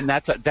 And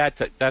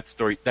that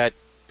story, that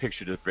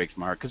picture just breaks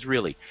my heart, because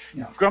really,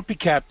 Grumpy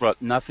Cat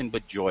brought nothing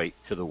but joy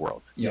to the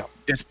world. Yeah.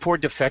 This poor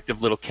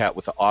defective little cat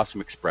with an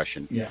awesome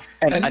expression. Yeah.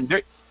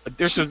 And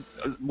there's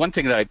one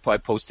thing that I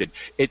posted.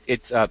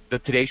 It's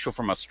the Today Show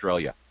from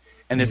Australia,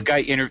 and this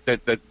guy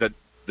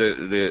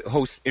the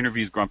host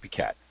interviews Grumpy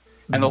Cat,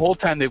 and the whole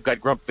time they've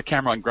got the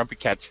camera on Grumpy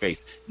Cat's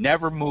face.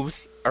 Never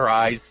moves her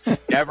eyes,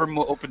 never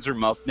opens her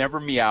mouth, never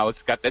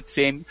meows. Got that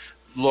same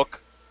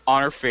look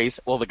on her face.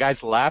 Well, the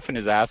guy's laughing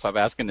his ass off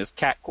asking this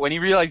cat when he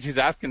realized he's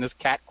asking this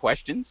cat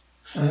questions,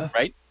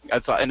 right?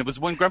 And it was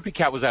when Grumpy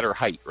Cat was at her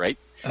height, right?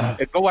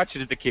 Go watch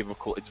it at the Cave of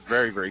Cool. It's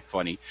very, very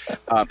funny.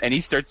 And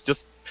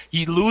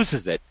he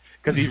loses it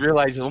because he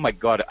realizes, oh my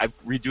God, I've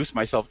reduced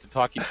myself to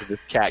talking to this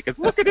cat. Because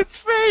look at its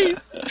face,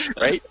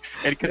 right?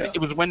 And it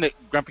was when the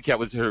Grumpy Cat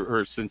was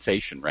her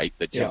sensation, right?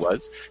 That she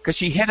was, because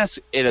she hit us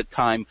at a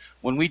time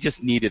when we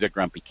just needed a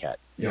Grumpy Cat.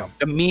 Yeah.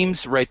 The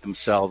memes write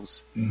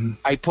themselves. Mm-hmm.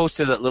 I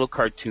posted that little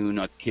cartoon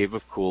at Cave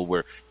of Cool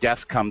where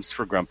death comes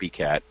for Grumpy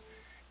Cat,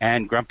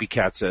 and Grumpy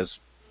Cat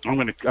says, "I'm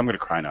gonna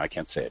cry now. I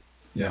can't say it."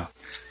 Yeah.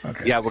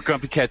 Okay. Yeah. Where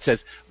Grumpy Cat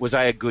says, "Was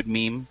I a good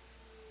meme?"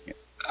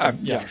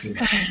 Yeah.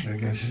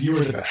 You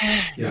were the best.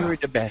 Yeah. You were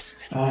the best.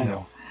 I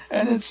know.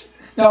 And it's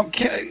now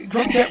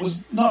Grumpy Cat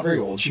was not very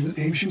old. She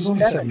was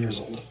only 7 years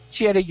old.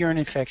 She had a urine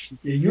infection.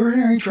 A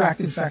urinary tract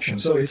infection.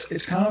 So it's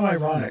kind of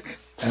ironic.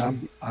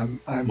 And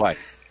I'm Why?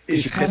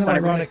 It's kind of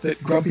ironic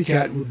that Grumpy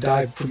Cat would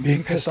die from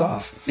being pissed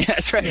off. Yeah,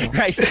 that's right.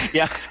 Right.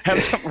 Yeah.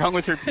 Have something wrong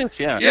with her piss.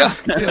 Yeah. Yeah.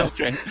 That's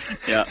right.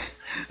 Yeah.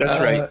 That's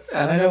right.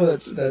 And I know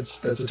that's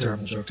a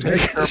terrible joke to make.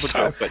 It's a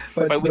terrible joke,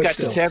 but we got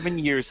still. 7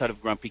 years out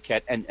of Grumpy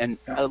Cat and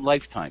a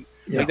lifetime.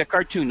 Yeah. Like the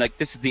cartoon, like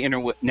this is the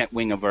internet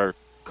wing of our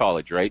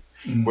college, right?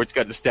 Mm. Where it's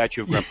got the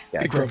statue of Grumpy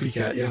Cat. The Grumpy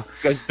Cat, yeah.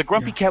 Because the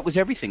Grumpy Cat was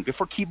everything.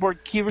 Before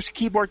keyboard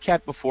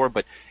cat before,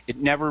 but it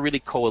never really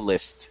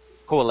coalesced.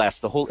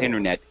 The whole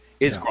internet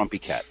is Grumpy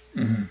Cat.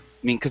 Mm-hmm.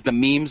 I mean, because the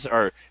memes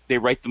they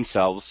write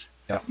themselves.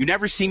 Yeah. You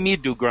never see me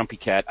do Grumpy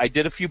Cat. I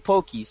did a few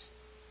pokies,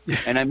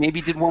 and I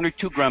maybe did one or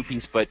two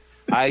Grumpies, but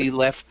I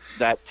left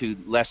that to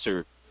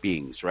lesser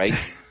beings, right?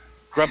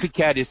 Grumpy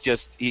Cat is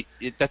just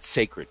that's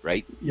sacred,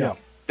 right? Yeah.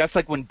 That's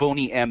like when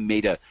Boney M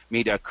made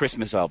a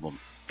Christmas album.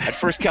 At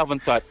first, Calvin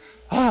thought,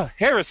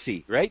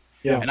 heresy, right?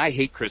 Yeah. And I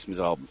hate Christmas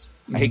albums.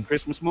 I hate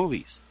Christmas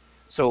movies.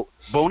 So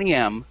Boney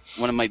M,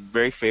 one of my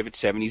very favorite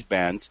 70s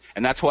bands,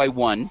 and that's why I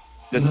won.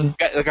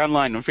 Like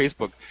online on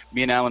Facebook,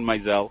 me and Alan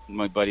Mizell,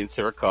 my buddy, and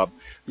Sarah Cobb,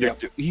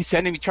 he's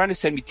trying to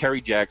send me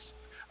Terry Jack's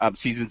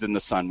Seasons in the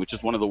Sun, which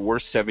is one of the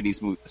worst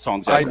 70s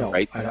songs ever, I know.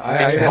 right?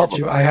 I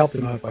helped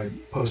him out by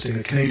posting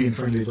a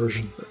Canadian-friendly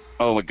version.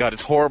 Oh my God,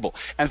 it's horrible.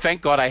 And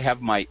thank God I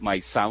have my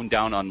sound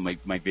down on my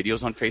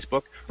videos on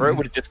Facebook, or it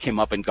would have just came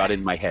up and got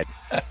in my head,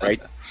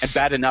 right? And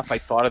bad enough, I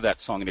thought of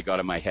that song and it got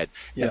in my head.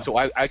 Yeah. And so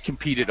I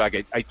competed,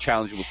 I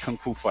challenged with Kung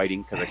Fu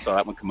Fighting because I saw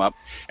that one come up.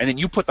 And then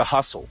you put the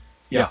Hustle.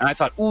 Yeah. And I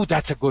thought, ooh,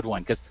 that's a good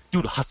one because,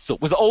 dude, Hustle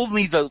was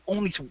only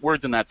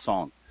words in that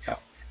song. Yeah.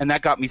 And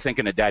that got me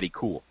thinking of Daddy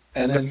Cool.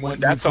 And then when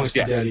that song's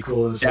Daddy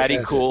Cool. Daddy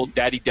Cool,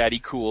 Daddy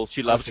Cool.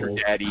 She loves her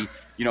daddy,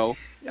 you know.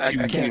 I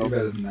can't do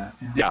better than that.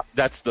 Yeah,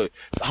 that's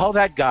how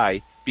that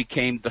guy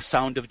became the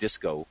sound of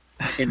disco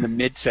in the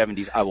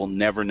mid-'70s. I will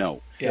never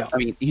know. Yeah. I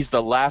mean, he's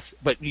the last.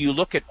 But you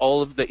look at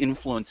all of the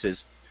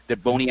influences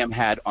that Boney M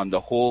had on the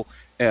whole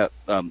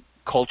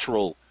culture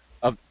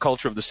of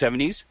the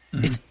 '70s.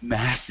 It's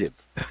massive.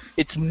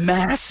 It's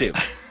massive.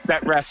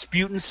 That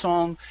Rasputin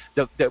song,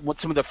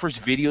 some of the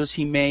first videos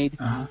he made,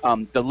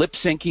 the lip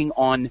syncing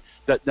on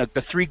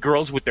the three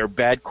girls with their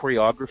bad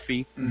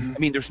choreography. I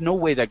mean, there's no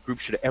way that group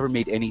should have ever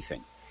made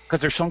anything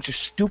because their songs are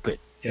stupid.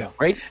 Yeah.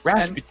 Right?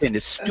 Rasputin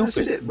is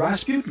stupid.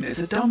 Rasputin is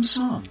a dumb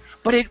song.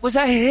 But it was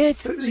a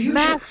hit. It was a huge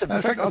massive.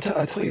 In fact, I'll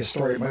tell you a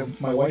story.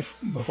 My wife,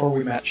 before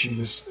we met,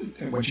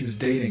 when she was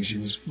dating, she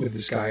was with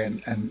this guy,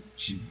 and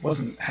she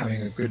wasn't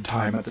having a good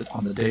time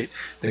on the date.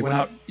 They went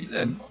out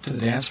to the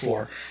dance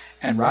floor,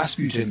 and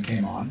Rasputin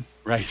came on.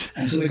 Right.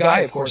 And so the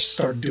guy, of course,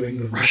 started doing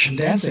the Russian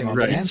dancing on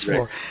the dance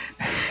floor.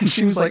 Right. And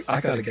she was like, I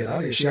got to get out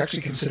of here. She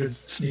actually considered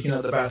sneaking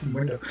out the bathroom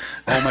window.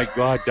 Oh, my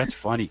God, that's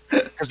funny.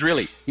 Because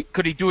really,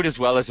 could he do it as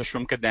well as a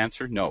Shroomka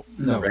dancer? No.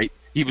 Right?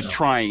 He was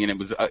trying, and it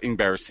was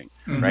embarrassing,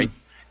 right?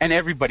 And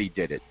everybody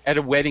did it. At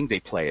a wedding,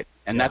 they play it.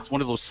 And that's one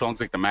of those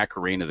songs like the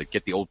Macarena that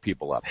get the old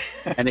people up.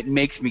 And it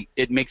makes me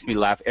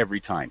laugh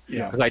every time.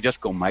 Because I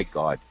just go, my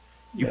God.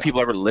 You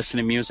people ever listen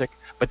to music?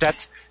 But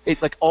that's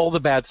it. Like all the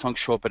bad songs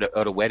show up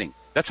at a wedding.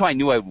 That's how I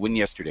knew I would win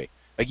yesterday.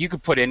 Like you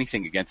could put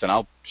anything against, and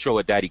I'll show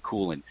a Daddy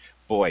Cool, and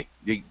boy,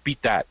 you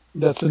beat that.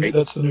 That's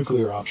the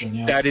nuclear option.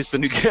 Yeah. That is the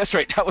nuclear. That's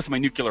right. That was my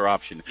nuclear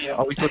option. Yeah.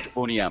 Always looked at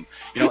Boney M.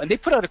 And they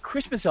put out a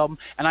Christmas album,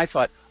 and I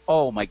thought,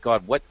 oh my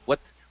God, what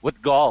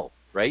gall,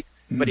 right?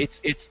 But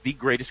it's the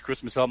greatest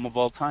Christmas album of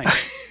all time.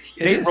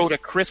 They wrote a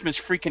Christmas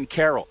freaking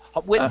carol.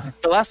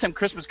 The last time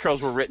Christmas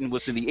carols were written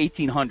was in the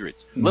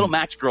 1800s, Little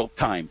Match Girl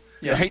time.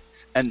 Yeah. Right,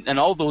 and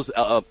all those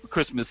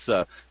Christmas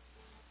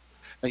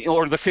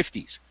or the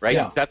 50s, right?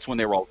 Yeah. That's when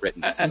they were all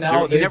written. And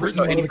now they've written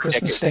one of the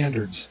Christmas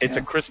standards. It's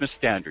a Christmas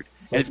standard,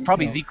 and it's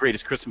probably the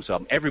greatest Christmas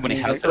album. Everybody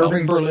has like it.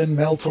 Irving Berlin,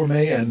 Mel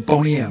Torme, and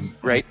Boney M.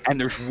 Right, and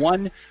there's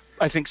one,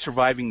 I think,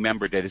 surviving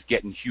member that is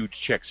getting huge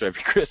checks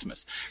every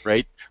Christmas,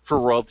 right, for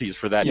royalties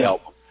for that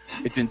album.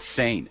 It's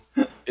insane.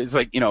 It's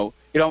like,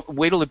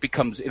 wait till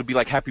it'll be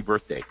like Happy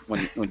Birthday when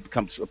it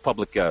becomes a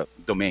public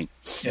domain.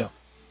 Yeah.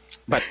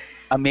 But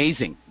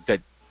amazing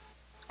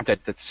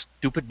that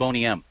stupid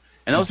Boney M.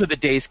 And those are the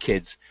days,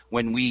 kids,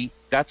 when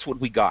that's what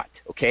we got,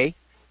 okay?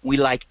 We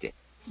liked it.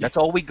 That's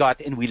all we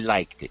got, and we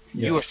liked it.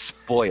 Yes. You are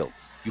spoiled.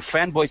 You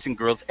fanboys and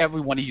girls, every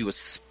one of you is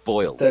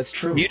spoiled. That's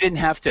true. You didn't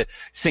have to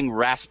sing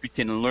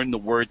Rasputin and learn the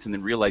words and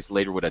then realize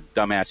later what a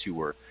dumbass you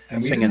were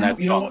singing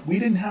that song. We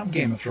didn't have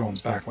Game of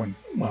Thrones back when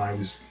I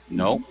was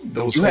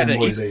those you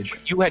fanboys' age.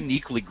 You had an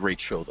equally great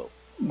show, though.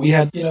 We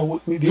had, the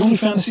only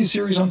fantasy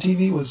series on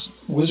TV was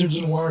Wizards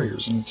and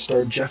Warriors, and it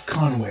starred Jeff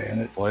Conway, and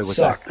it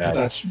sucked.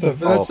 That's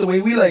the way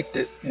we liked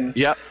it.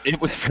 Yeah,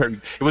 it was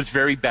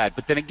very bad.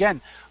 But then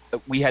again,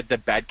 we had the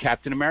bad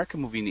Captain America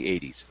movie in the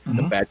 80s,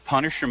 the bad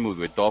Punisher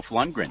movie with Dolph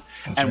Lundgren,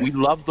 we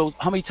loved those.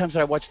 How many times did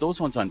I watch those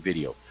ones on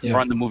video or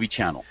on the movie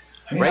channel?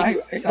 Right?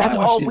 That's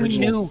all we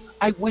knew.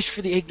 I wish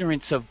for the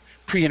ignorance of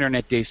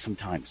pre-internet days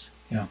sometimes.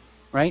 Yeah.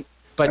 Right?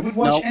 But I would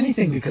watch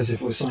anything because it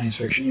was science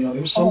fiction.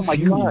 There was so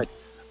few God.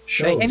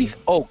 shows.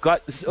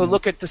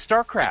 Look at the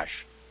Star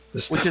Crash,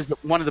 which is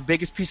one of the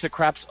biggest pieces of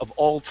craps of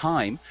all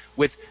time,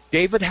 with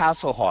David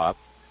Hasselhoff,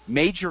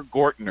 Major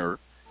Gortner,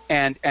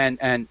 and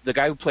the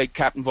guy who played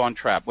Captain Von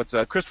Trapp,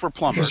 Christopher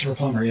Plummer. Christopher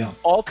Plummer, yeah.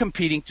 All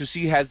competing to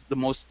see who has the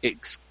most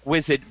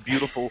exquisite,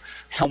 beautiful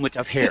helmet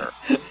of hair,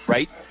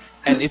 right?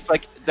 And it's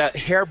like the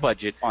hair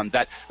budget on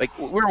that. Like,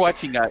 we're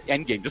watching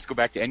Endgame, just go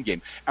back to Endgame,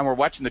 and we're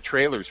watching the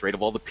trailers, right,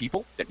 of all the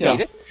people that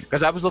made it.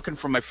 Because I was looking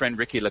for my friend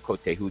Ricky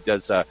Lacote, who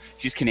does,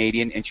 she's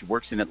Canadian, and she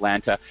works in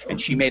Atlanta,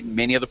 and she made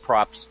many of the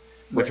props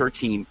with her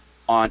team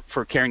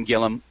for Karen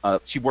Gillan.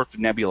 She worked with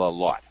Nebula a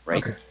lot,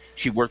 right? Okay.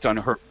 She worked on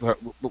her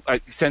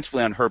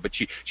extensively on her, but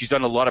she's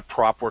done a lot of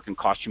prop work and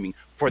costuming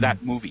for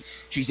that movie.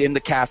 She's in the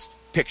cast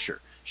picture.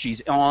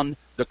 She's on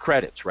the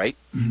credits, right?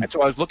 And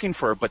so I was looking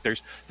for her, but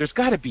there's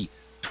got to be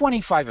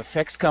 25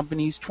 effects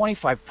companies,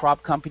 25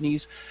 prop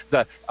companies.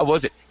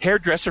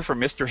 Hairdresser for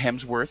Mr.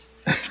 Hemsworth,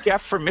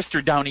 chef for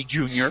Mr. Downey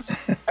Jr.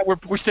 And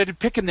we started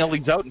picking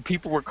these out, and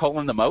people were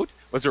calling them out.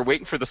 Was they're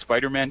waiting for the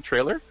Spider-Man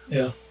trailer?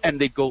 Yeah. And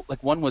they'd go,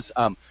 like, one was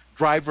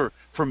driver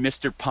for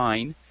Mr.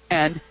 Pine,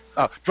 and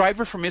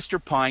driver for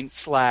Mr. Pine /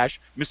 Mr.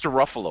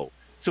 Ruffalo.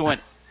 So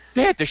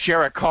they had to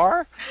share a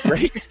car,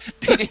 right?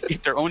 They didn't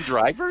get their own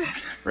driver,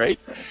 right?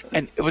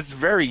 And it was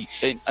very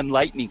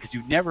enlightening because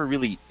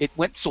it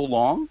went so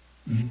long.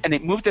 And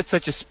it moved at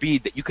such a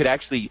speed that you could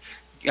actually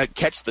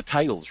catch the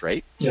titles,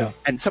 right? Yeah.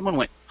 And someone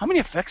went, how many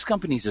effects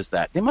companies is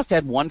that? They must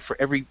have had one for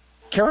every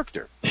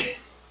character,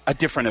 a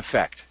different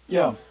effect.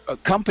 Yeah. A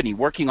company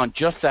working on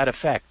just that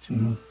effect.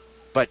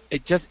 But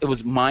it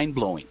was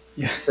mind-blowing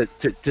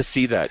to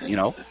see that,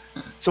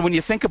 So when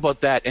you think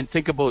about that and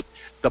think about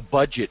the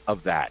budget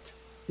of that,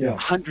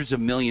 hundreds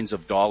of millions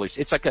of dollars,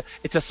 it's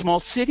a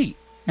small city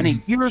and a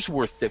year's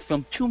worth to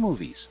film 2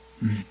 movies.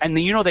 And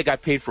then, they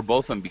got paid for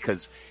both of them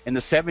because in the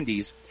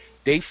 70s,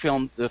 they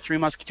filmed the 3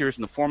 Musketeers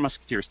and the 4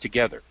 Musketeers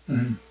together.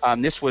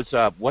 This was,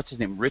 what's his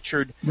name?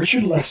 Richard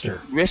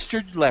Lester.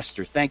 Richard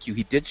Lester, thank you.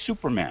 He did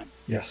Superman.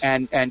 Yes.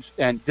 And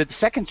did the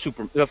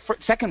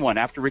second one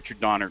after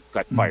Richard Donner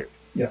got fired.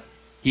 Yeah.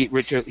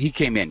 He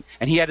came in,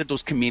 and he added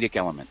those comedic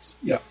elements.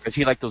 Yeah. Because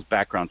he liked those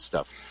background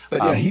stuff.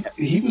 But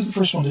he was the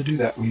first one to do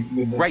that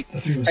with the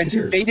 3 Musketeers.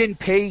 And they didn't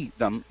pay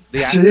them.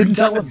 They didn't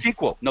tell them.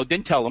 Sequel. No,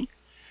 didn't tell them.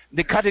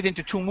 They cut it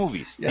into 2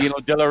 movies. Yeah.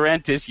 De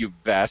Laurentiis, you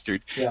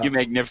bastard. Yeah. You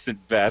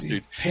magnificent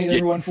bastard. He paid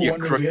everyone for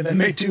 1 movie and then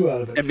made 2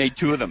 out of it. And made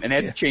 2 of them. And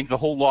had to change the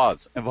whole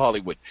laws of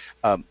Hollywood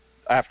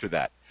after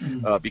that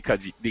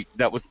because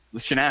that was the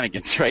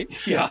shenanigans, right?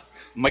 Yeah.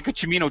 Michael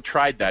Cimino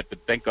tried that, but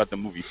thank God the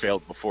movie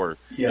failed before,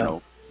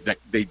 that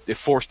they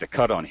forced a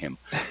cut on him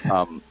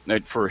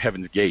for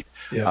Heaven's Gate.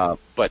 Yeah.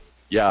 But,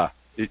 yeah,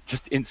 it's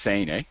just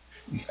insane, eh?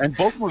 And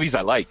both movies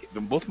I like.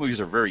 Both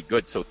movies are very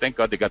good, so thank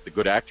God they got the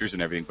good actors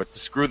and everything, but to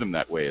screw them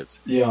that way is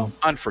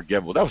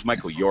unforgivable. That was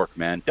Michael York,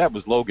 man. That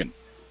was Logan.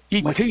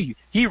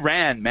 He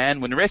ran,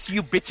 man. When the rest of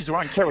you bitches were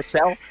on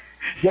Carousel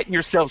getting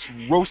yourselves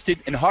roasted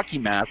in hockey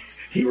masks,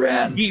 he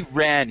ran. He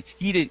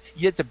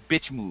had a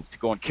bitch move to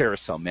go on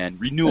Carousel, man.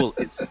 Renewal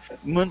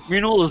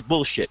is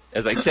bullshit,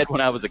 as I said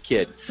when I was a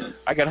kid.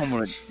 I got home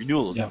with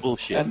renewal is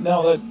bullshit. And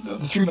now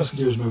the 3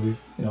 Musketeers movie,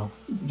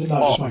 did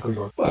not just Michael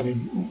York. I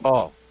mean,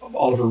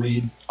 Oliver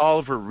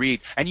Reed.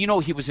 And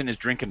he was in his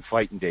drinking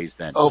fighting days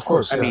then. Oh, of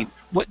course. I mean,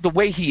 the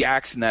way he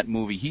acts in that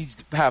movie, he's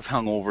half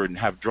hungover and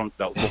half drunk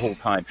the whole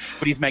time,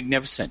 but he's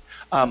magnificent.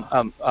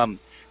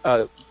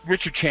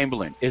 Richard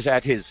Chamberlain is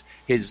at his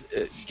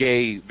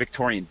gay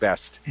Victorian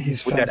best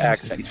with that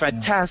accent. He's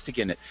fantastic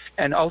in it.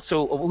 And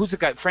also, who's the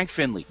guy? Frank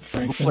Finley,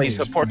 who plays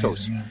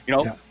Portos.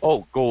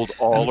 Amazing, gold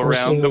all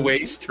around the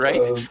waist,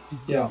 right?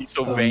 Yeah. He's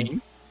so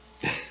vain.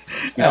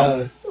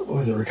 What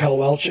was it Raquel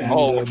Welch? And,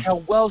 Raquel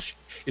Welch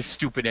is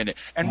stupid in it.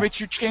 And not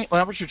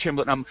Richard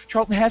Chamberlain,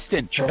 Charlton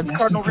Heston as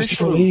Cardinal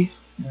Richelieu. Lee.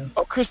 Yeah.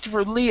 Oh,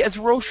 Christopher Lee as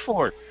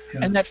Rochefort. Yeah.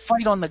 And that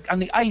fight on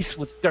the ice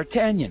with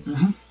D'Artagnan.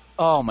 Mm-hmm.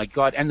 Oh my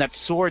God! And that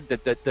sword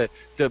that the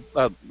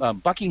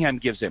Buckingham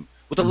gives him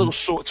with a little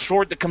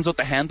sword that comes out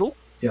the handle.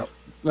 Yep.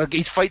 Like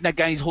he's fighting that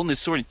guy, he's holding his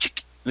sword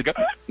and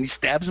he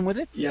stabs him with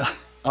it. Yeah.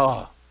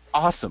 Oh,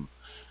 awesome!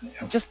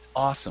 Yeah. Just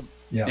awesome.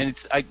 Yeah.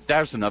 And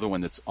there's another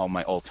one that's all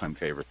my all-time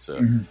favorites.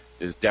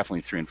 Is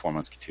definitely 3 and 4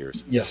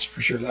 Musketeers. Yes,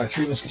 for sure.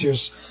 3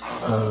 Musketeers.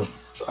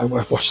 I've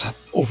watched that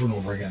over and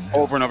over again.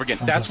 Over and over again.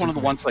 That's one of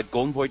the ones like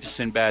Golden Voyage to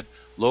Sinbad,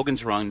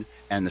 Logan's Run,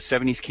 and the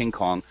 70s King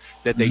Kong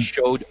that they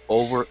showed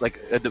over.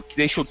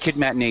 They showed kid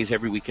matinees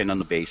every weekend on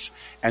the base,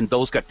 and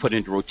those got put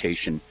into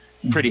rotation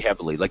pretty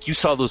heavily. Like you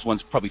saw those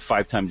ones probably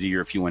 5 times a year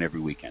if you went every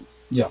weekend.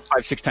 Yeah.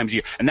 5-6 times a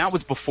year, and that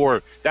was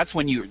before. That's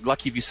when you're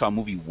lucky if you saw a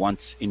movie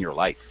once in your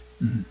life.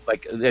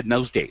 Like in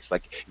those days,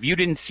 like if you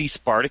didn't see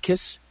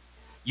Spartacus,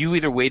 you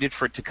either waited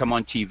for it to come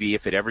on TV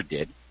if it ever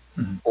did,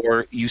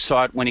 or you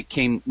saw it when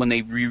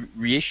they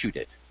reissued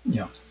it.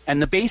 Yeah.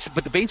 And the base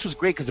was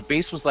great because the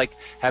base was like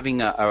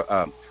having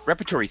a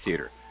repertory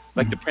theater,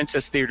 like the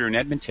Princess Theater in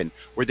Edmonton,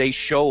 where they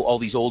show all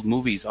these old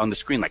movies on the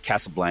screen, like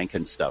Casablanca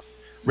and stuff,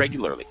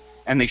 regularly,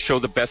 and they show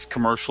the best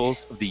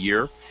commercials of the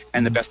year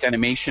and the best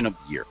animation of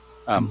the year.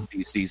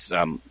 These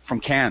from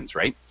Cannes,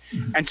 right?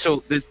 And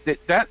so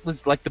that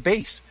was like the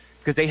base.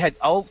 Because they had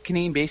all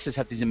Canadian bases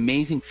have these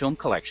amazing film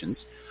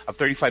collections of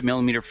 35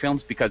 millimeter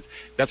films, because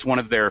that's one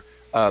of their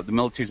the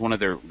military's one of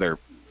their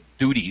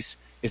duties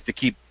is to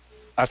keep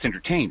us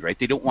entertained, right?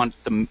 They don't want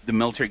the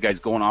military guys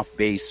going off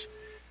base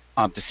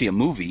to see a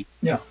movie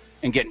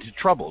and get into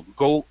trouble.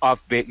 Go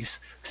off base,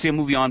 see a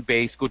movie on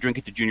base, go drink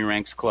at the Junior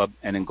Ranks Club,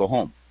 and then go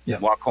home. Yeah.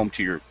 Walk home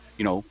to your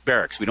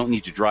barracks. We don't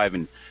need to drive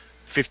in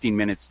 15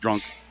 minutes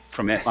drunk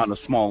on a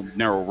small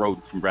narrow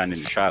road from Brandon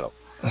to Shadow.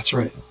 That's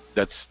right.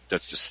 That's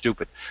just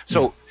stupid.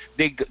 So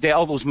they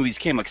all those movies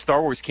came, like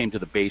Star Wars came to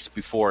the base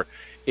before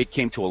it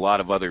came to a lot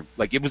of other,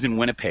 like it was in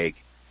Winnipeg.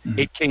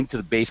 It came to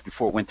the base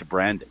before it went to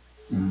Brandon.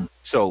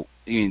 So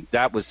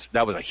that was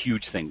a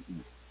huge thing,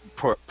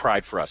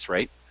 pride for us,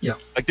 right? Yeah.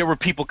 Like there were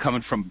people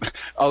coming from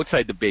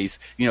outside the base,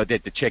 they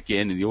had to check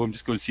in and I'm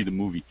just going to see the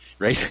movie,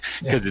 right?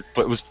 Because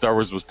Star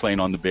Wars was playing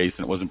on the base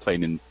and it wasn't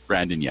playing in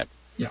Brandon yet.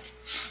 Yeah.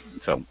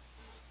 So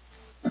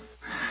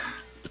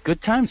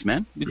good times,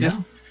 man.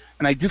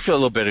 And I do feel a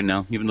little better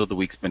now, even though the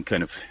week's been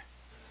kind of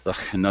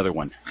another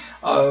one.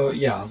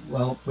 Yeah.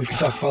 Well, we can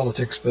talk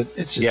politics, but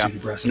it's just too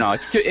depressing. No,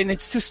 it's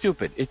too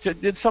stupid.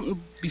 It's something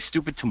to be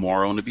stupid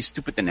tomorrow, and to be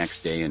stupid the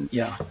next day, and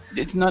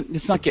it's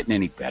not getting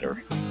any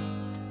better.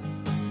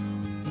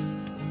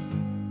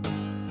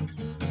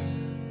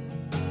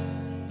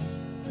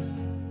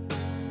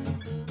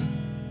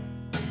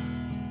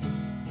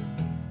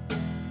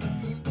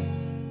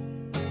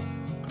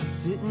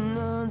 Sitting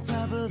on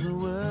top of the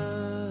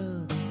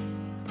world.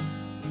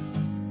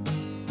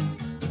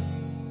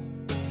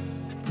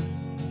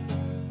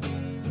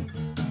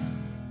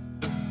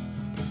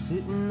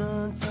 Sitting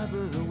on top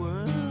of the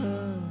world.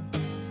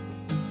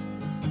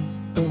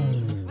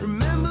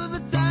 Remember the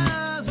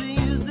times we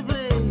used to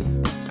play.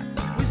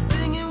 We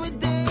sing and we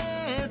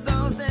dance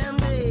all damn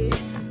day.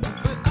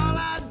 But all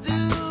I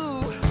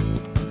do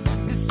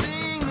is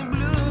sing the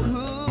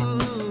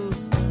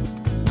blues.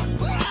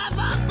 Well, have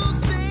I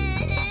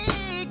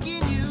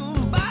forsaken you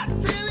by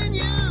telling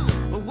you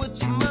what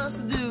you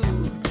must do?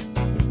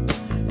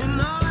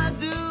 And all I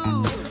do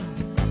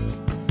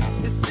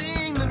is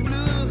sing the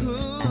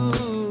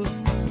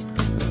blues.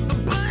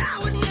 But I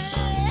would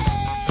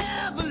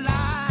never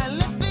lie,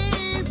 let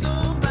things go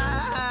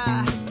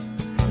by,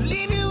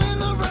 leave you in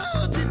the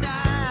road to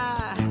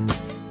die.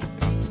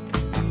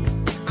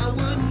 I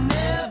would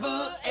never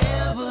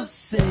ever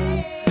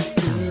say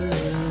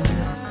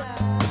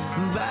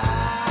goodbye.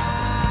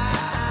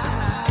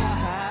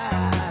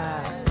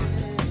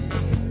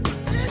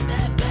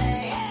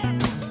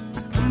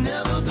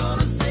 Never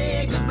gonna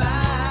say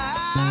goodbye.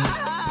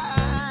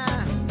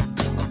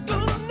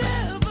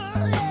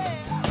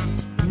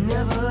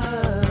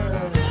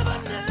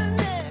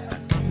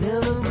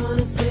 Never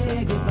gonna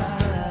say goodbye.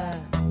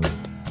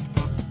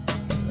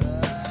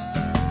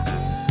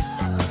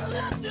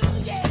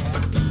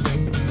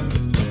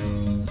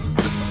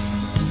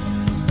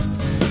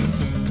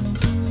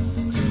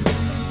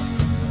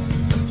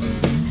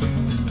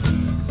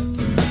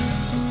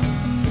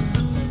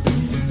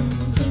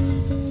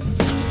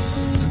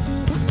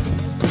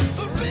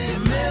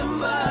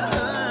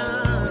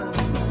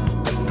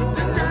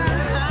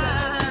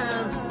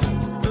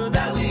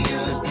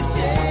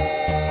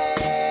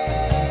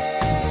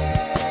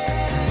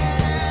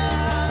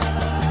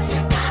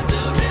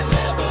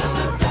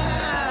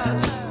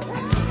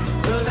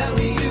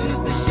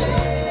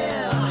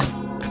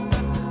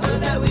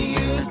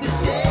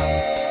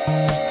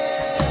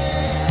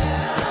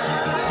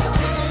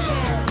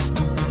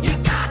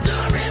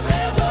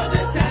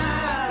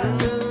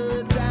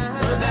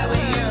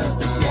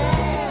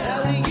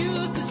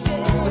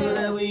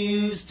 That we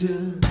used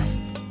to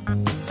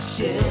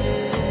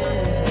share.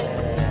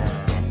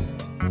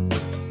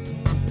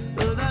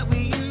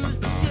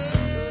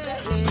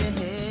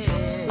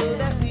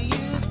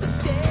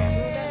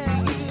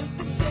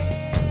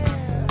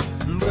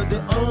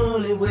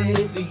 way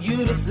for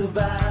you to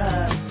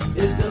survive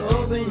is to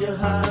open your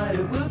heart,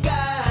 it will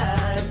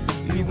guide.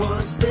 If you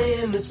wanna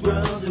stay in this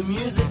world of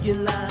music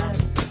and life,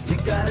 you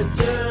gotta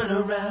turn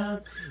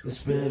around and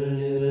spread a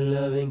little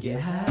love and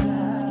get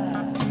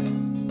high.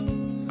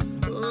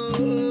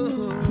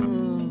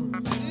 Oh,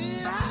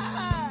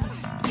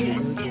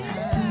 get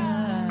high.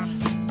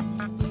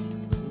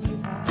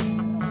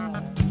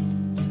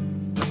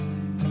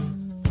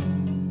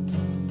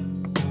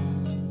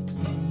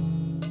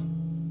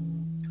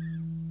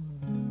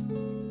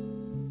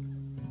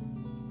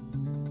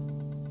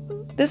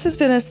 This has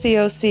been a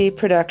COC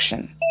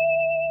production.